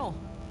think I will.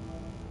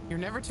 You're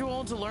never too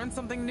old to learn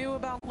something new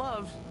about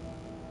love.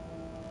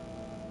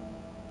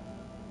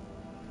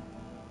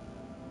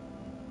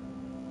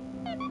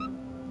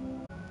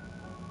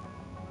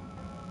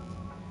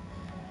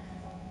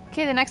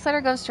 Okay, the next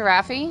letter goes to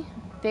Rafi.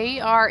 They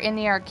are in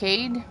the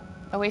arcade,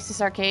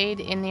 Oasis Arcade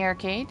in the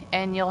arcade,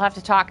 and you'll have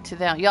to talk to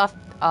them. You'll have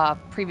a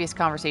previous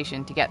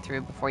conversation to get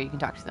through before you can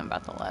talk to them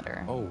about the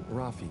letter. Oh,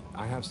 Rafi,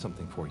 I have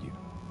something for you.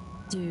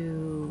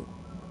 Do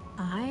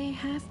I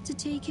have to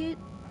take it?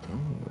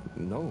 Oh,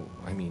 no,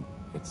 I mean,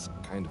 it's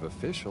kind of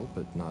official,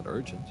 but not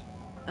urgent.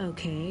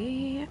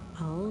 Okay,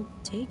 I'll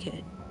take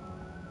it.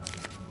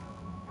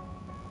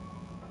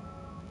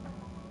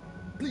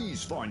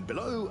 Please find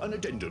below an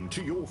addendum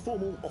to your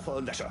formal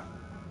offer letter.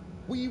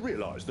 We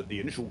realise that the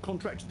initial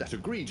contract that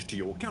agreed to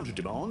your counter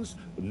demands,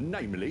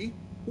 namely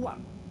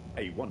 1.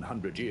 A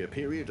 100-year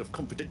period of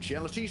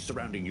confidentiality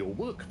surrounding your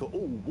work for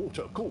All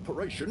Water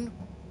Corporation.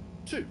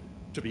 2.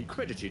 To be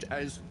credited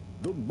as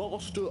the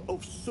Master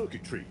of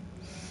Circuitry.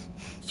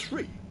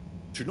 3.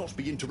 To not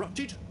be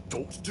interrupted,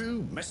 talked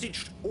to,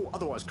 messaged, or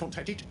otherwise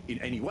contacted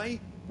in any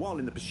way while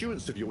in the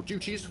pursuance of your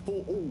duties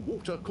for All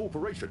Water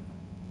Corporation.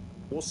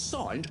 Was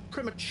signed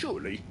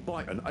prematurely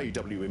by an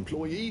AW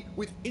employee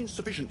with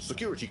insufficient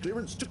security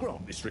clearance to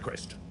grant this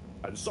request.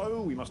 And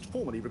so we must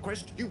formally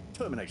request you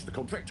terminate the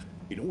contract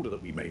in order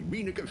that we may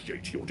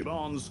renegotiate your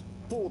demands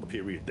for the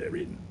period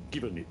therein,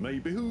 given it may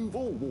behoove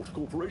All Water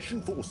Corporation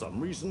for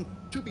some reason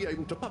to be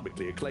able to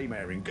publicly acclaim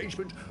our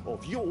engagement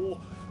of your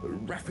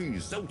Rafi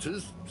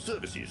Zelter's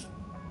services.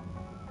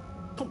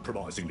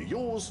 Compromisingly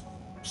yours,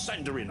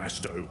 Sandarin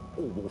Asto,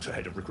 All Water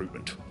Head of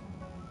Recruitment.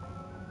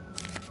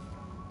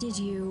 Did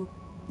you...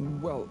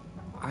 Well,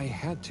 I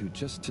had to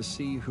just to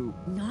see who...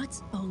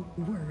 Not a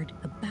word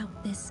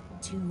about this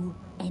to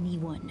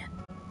anyone.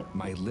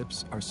 My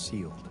lips are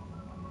sealed.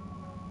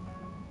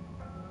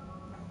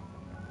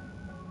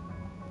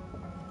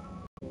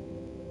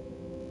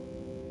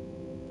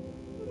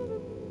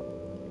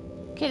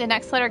 Okay, the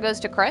next letter goes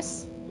to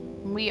Chris.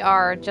 We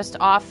are just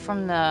off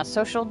from the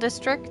social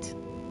district.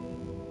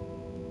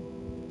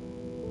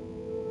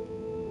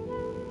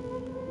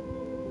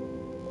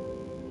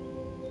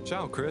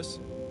 Ciao, Chris.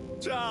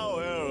 Ciao,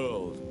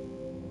 Harold.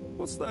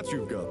 What's that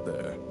you've got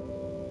there?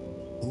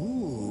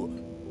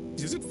 Ooh,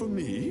 is it for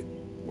me?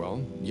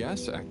 Well,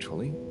 yes,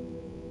 actually.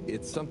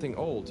 It's something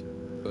old,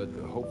 but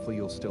hopefully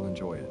you'll still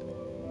enjoy it.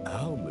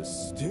 How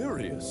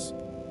mysterious.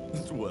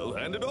 Well,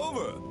 hand it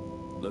over.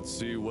 Let's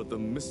see what the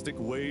mystic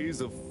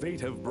ways of fate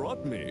have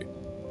brought me.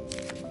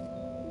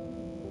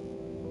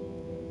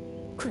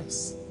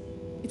 Chris,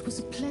 it was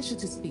a pleasure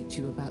to speak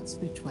to you about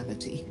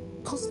spirituality,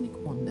 cosmic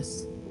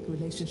oneness, the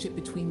relationship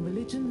between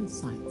religion and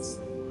science.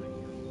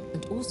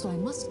 And also, I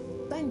must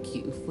thank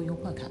you for your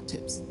workout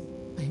tips.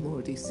 I am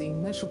already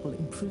seeing measurable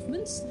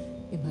improvements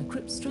in my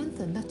grip strength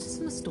and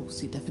latissimus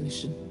dorsi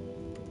definition.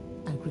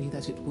 I agree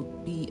that it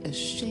would be a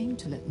shame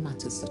to let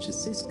matters such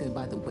as this go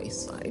by the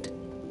wayside,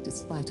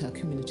 despite our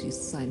community's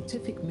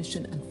scientific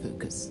mission and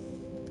focus.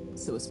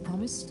 So as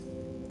promised,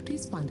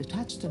 please find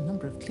attached a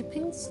number of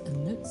clippings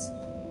and notes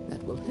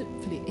that will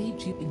hopefully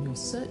aid you in your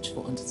search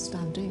for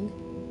understanding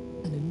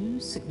and a new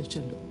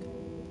signature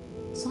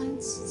look.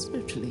 Science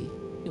spiritually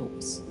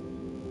yours.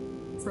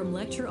 From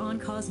Lecture on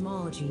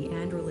Cosmology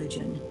and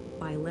Religion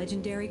by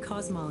legendary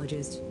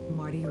cosmologist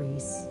Marty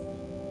Rees.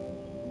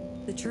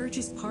 The church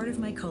is part of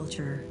my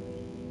culture,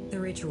 the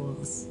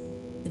rituals,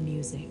 the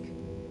music,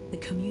 the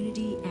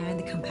community, and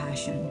the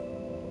compassion.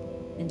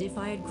 And if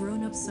I had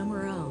grown up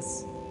somewhere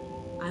else,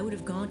 I would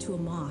have gone to a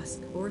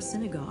mosque or a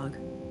synagogue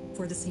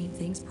for the same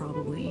things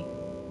probably.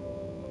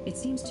 It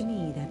seems to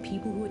me that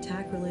people who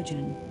attack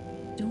religion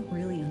don't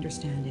really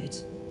understand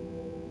it.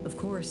 Of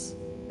course,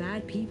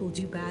 bad people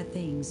do bad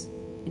things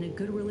in a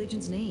good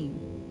religion's name,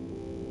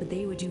 but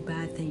they would do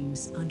bad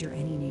things under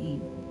any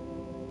name.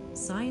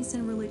 Science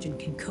and religion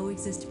can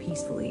coexist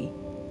peacefully,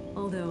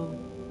 although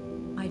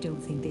I don't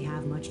think they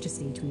have much to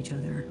say to each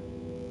other.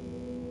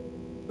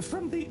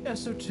 From the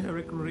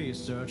esoteric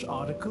research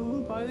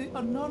article by the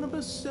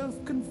anonymous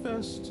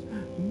self-confessed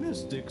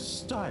mystic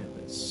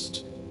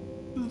stylist,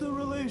 the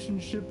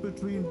relationship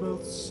between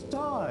both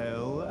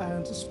style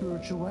and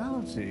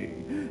spirituality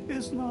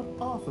is not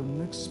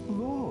often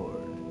explored,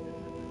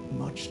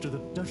 much to the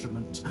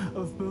detriment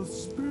of both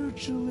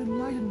spiritual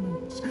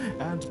enlightenment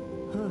and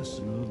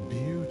personal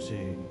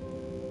beauty.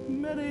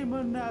 Many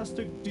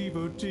monastic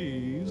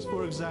devotees,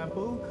 for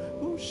example,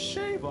 who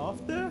shave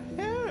off their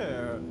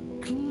hair,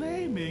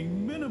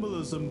 claiming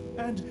minimalism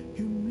and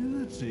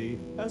humility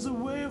as a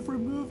way of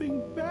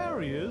removing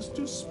barriers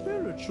to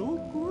spiritual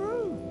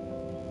growth.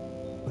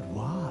 But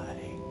why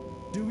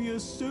do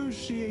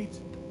associate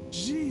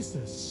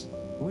Jesus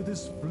with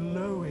his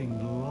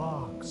flowing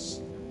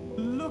locks.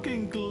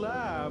 Looking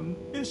glam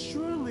is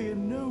surely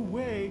in no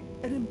way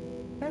an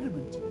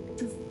impediment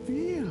to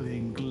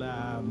feeling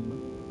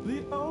glam.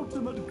 The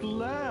ultimate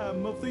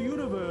glam of the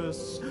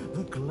universe.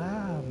 The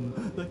glam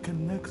that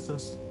connects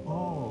us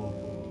all.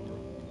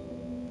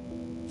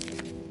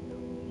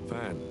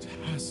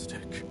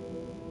 Fantastic.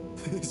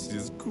 This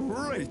is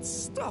great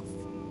stuff.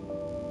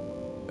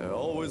 I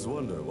always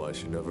wonder why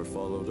she never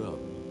followed up.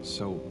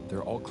 So,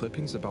 they're all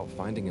clippings about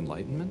finding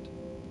enlightenment?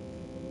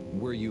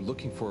 Were you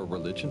looking for a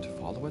religion to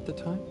follow at the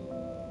time?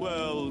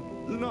 Well,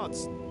 not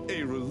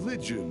a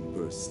religion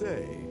per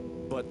se,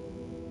 but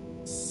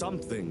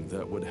something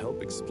that would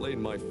help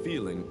explain my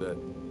feeling that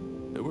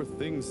there were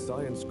things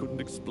science couldn't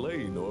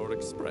explain or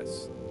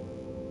express.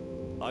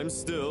 I'm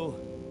still,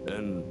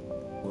 and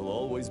will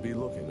always be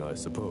looking, I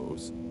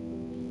suppose.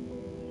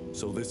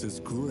 So this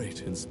is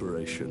great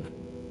inspiration.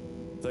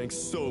 Thanks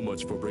so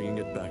much for bringing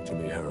it back to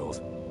me,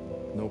 Harold.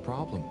 No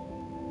problem.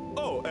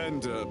 Oh,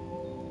 and,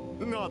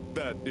 not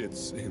that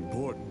it's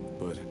important,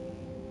 but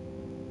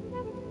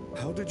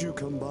how did you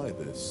come by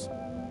this?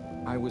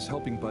 I was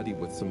helping Buddy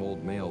with some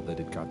old mail that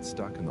had got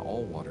stuck in the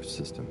all-water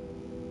system.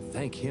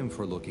 Thank him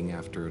for looking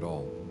after it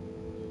all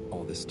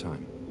this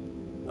time.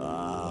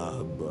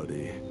 Ah,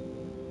 Buddy.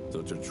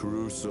 Such a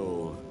true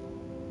soul.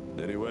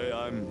 Anyway,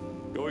 I'm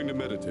going to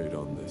meditate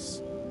on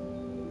this.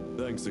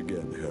 Thanks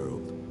again,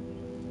 Harold.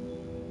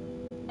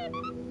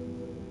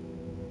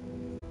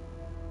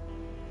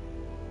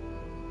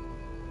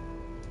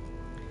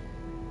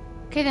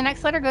 Okay, the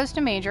next letter goes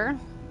to Major.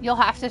 You'll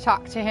have to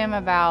talk to him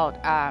about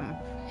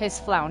his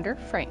flounder,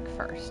 Frank,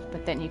 first,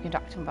 but then you can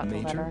talk to him about the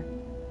letter. Major,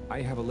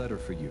 I have a letter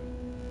for you.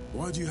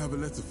 Why do you have a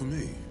letter for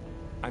me?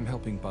 I'm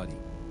helping Buddy.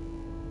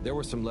 There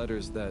were some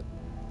letters that...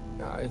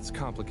 it's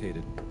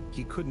complicated.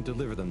 He couldn't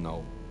deliver them,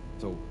 though,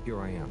 so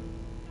here I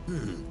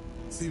am.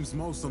 Seems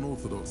most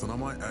unorthodox, and I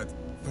might add,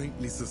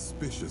 faintly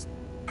suspicious.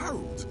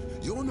 Harold,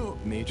 you're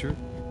not... Major,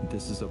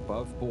 this is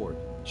above board.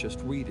 Just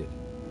read it.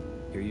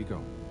 Here you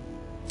go.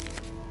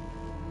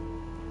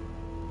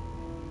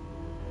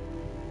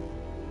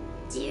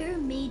 Dear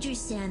Major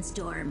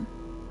Sandstorm,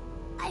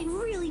 I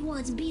really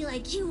want to be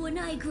like you when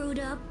I growed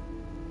up.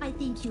 I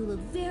think you look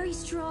very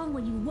strong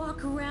when you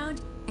walk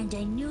around, and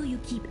I know you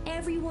keep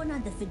everyone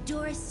on the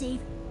Fedora safe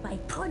by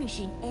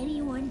punishing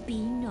anyone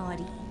being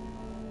naughty.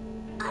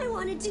 I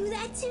want to do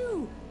that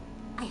too.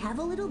 I have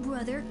a little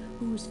brother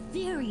who's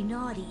very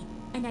naughty,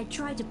 and I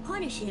try to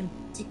punish him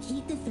to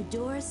keep the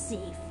Fedora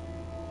safe.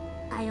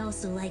 I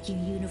also like your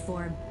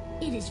uniform.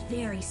 It is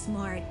very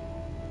smart.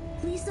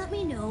 Please let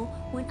me know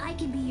when I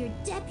can be your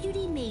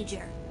deputy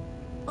major.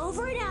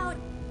 Over and out,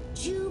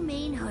 Jew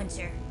Main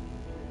Hunter.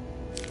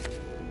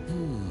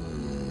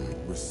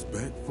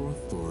 Respect for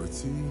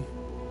authority.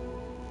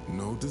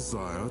 No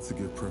desire to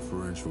give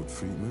preferential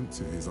treatment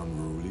to his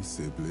unruly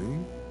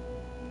sibling.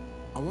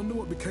 I wonder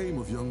what became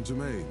of young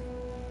Jermaine.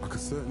 I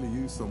could certainly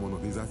use someone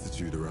of his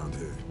attitude around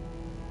here.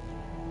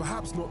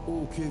 Perhaps not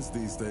all kids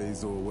these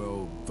days, or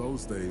well,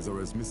 those days,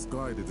 are as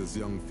misguided as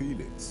young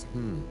Felix.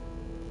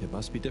 It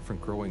must be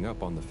different growing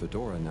up on the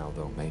Fedora now,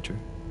 though, Major.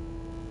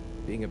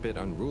 Being a bit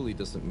unruly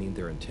doesn't mean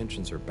their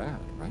intentions are bad,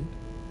 right?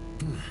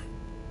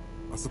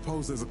 I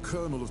suppose there's a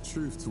kernel of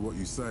truth to what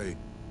you say.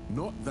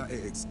 Not that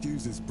it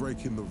excuses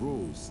breaking the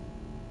rules,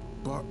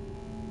 but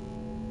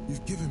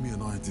you've given me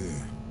an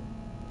idea.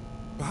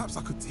 Perhaps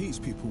I could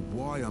teach people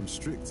why I'm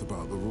strict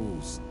about the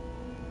rules.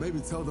 Maybe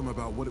tell them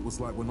about what it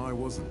was like when I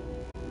wasn't.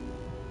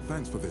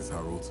 Thanks for this,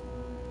 Harold.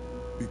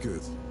 Be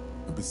good.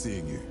 I'll be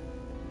seeing you.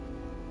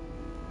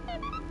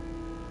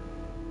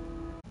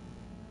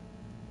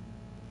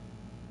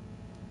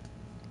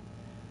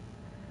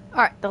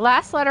 Alright, the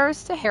last letter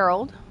is to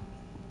Harold.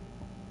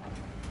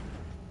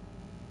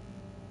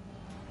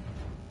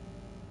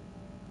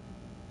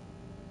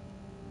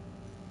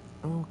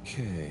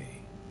 Okay.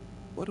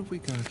 What have we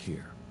got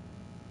here?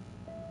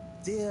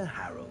 Dear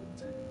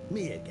Harold,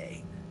 me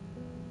again.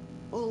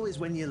 Always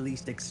when you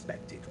least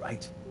expect it,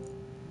 right?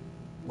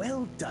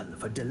 Well done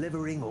for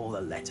delivering all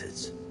the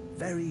letters.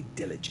 Very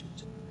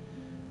diligent.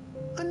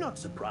 I'm not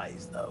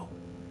surprised, though.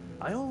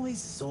 I always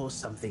saw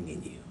something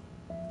in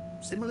you.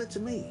 Similar to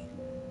me.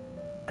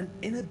 An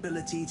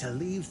inability to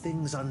leave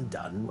things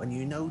undone when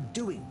you know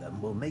doing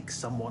them will make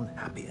someone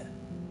happier.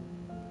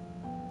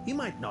 You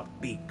might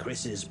not be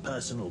Chris's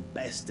personal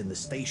best in the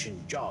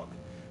station jog,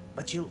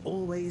 but you'll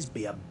always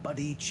be a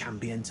buddy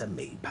champion to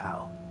me,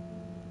 pal.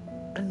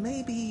 And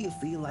maybe you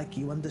feel like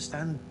you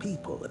understand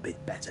people a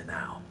bit better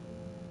now.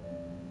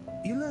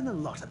 You learn a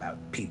lot about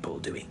people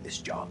doing this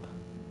job.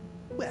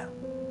 Well,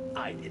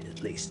 I did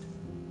at least.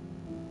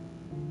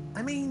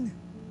 I mean,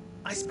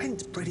 I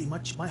spent pretty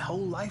much my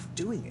whole life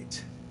doing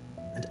it,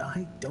 and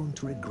I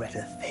don't regret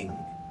a thing.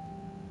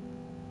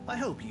 I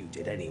hope you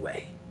did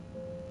anyway.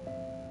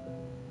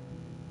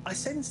 I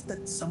sensed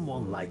that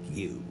someone like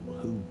you,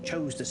 who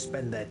chose to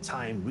spend their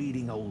time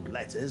reading old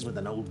letters with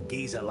an old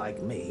geezer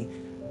like me,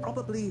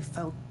 probably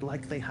felt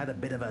like they had a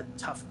bit of a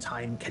tough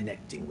time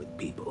connecting with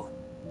people.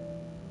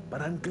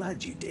 but I'm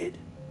glad you did.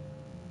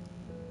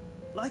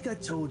 Like I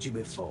told you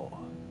before,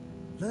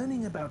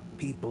 learning about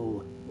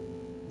people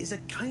is a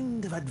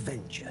kind of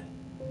adventure.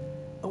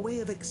 A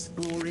way of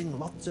exploring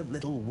lots of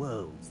little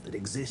worlds that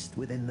exist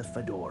within the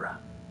Fedora.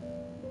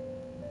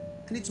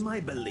 And it's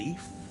my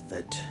belief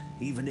that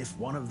even if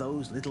one of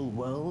those little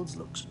worlds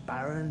looks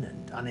barren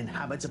and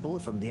uninhabitable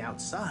from the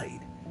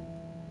outside,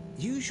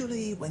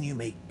 usually when you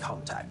make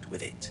contact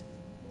with it,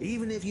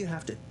 even if you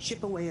have to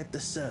chip away at the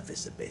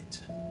surface a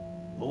bit,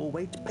 or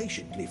wait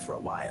patiently for a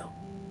while,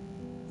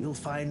 you'll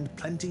find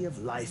plenty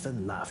of life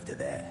and laughter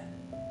there.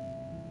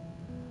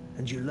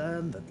 And you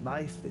learn that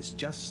life is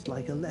just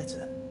like a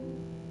letter.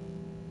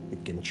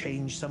 It can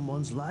change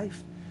someone's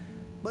life,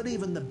 but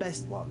even the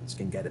best ones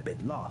can get a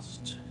bit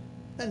lost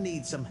and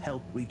need some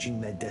help reaching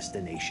their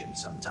destination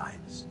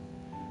sometimes.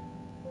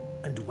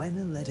 And when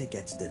a letter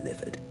gets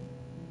delivered,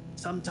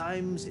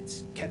 sometimes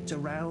it's kept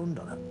around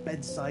on a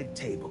bedside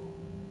table,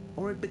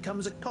 or it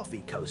becomes a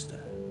coffee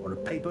coaster or a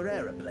paper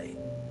aeroplane.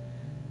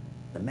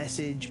 The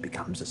message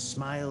becomes a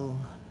smile,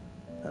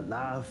 a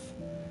laugh,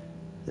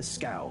 a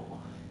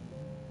scowl,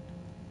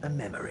 a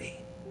memory.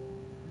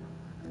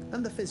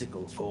 And the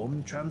physical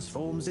form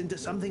transforms into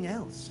something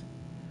else.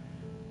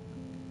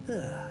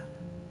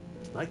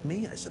 Like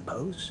me, I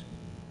suppose.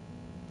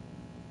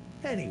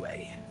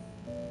 Anyway,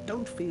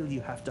 don't feel you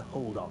have to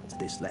hold on to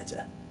this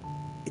letter.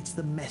 It's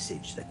the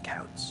message that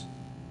counts.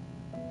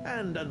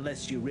 And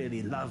unless you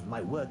really love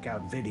my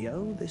workout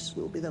video, this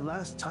will be the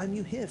last time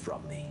you hear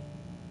from me.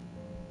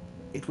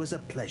 It was a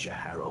pleasure,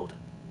 Harold.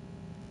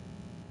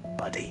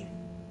 Buddy.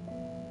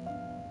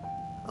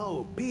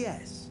 Oh,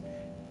 P.S.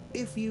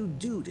 If you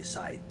do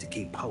decide to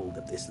keep hold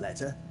of this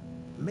letter,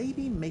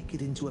 maybe make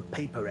it into a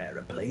paper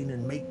aeroplane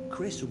and make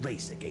Chris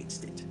race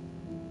against it.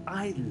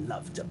 I'd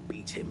love to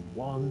beat him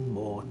one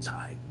more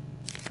time.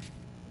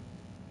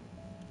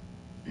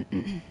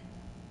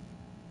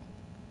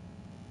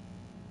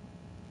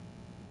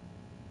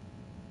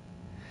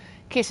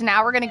 Okay, so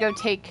now we're going to go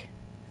take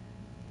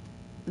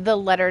the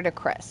letter to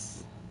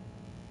Chris.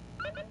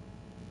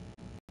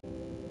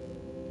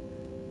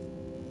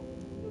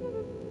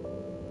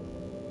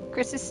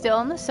 Chris is still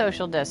in the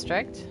social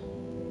district.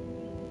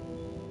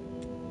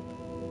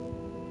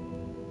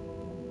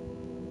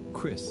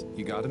 Chris,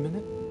 you got a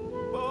minute?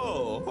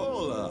 Oh,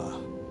 hola.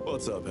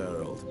 What's up,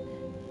 Harold?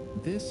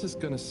 This is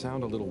gonna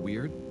sound a little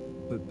weird,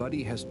 but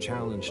Buddy has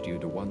challenged you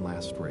to one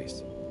last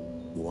race.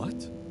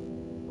 What?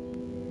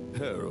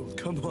 Harold,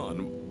 come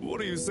on. What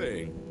are you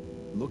saying?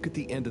 Look at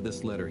the end of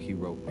this letter he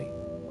wrote me.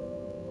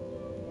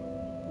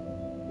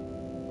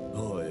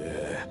 Oh,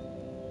 yeah.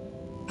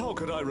 How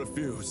could I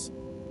refuse?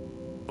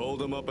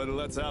 Hold him up and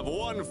let's have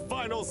one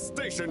final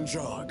station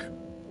jog.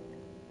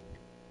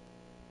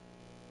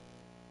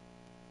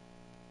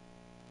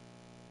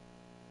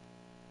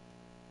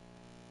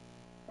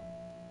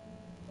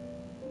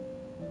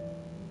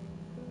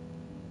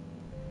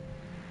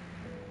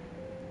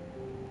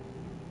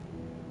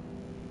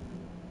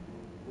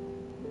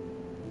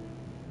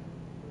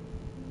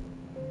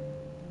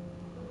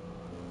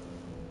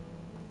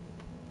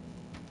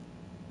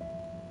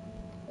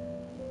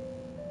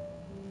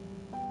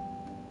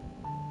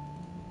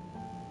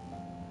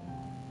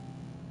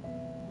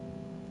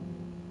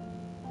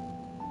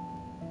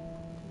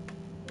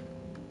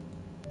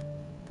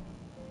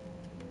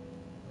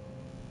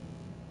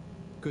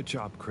 Good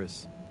job,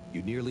 Chris.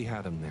 You nearly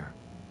had him there.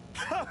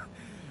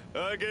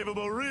 I gave him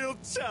a real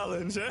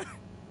challenge, eh?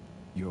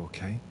 You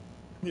okay?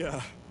 Yeah.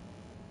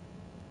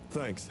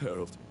 Thanks,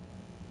 Harold.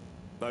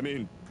 I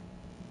mean,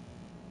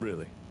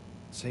 really.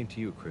 Same to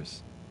you,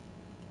 Chris.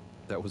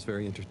 That was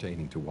very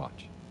entertaining to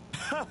watch.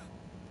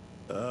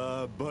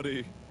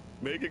 Buddy,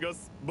 making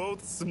us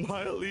both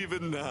smile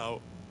even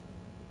now.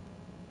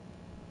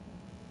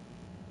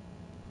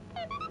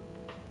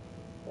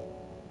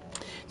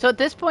 So at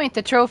this point,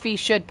 the trophy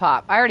should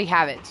pop. I already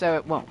have it, so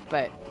it won't,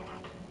 but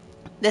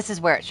this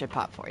is where it should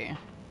pop for you.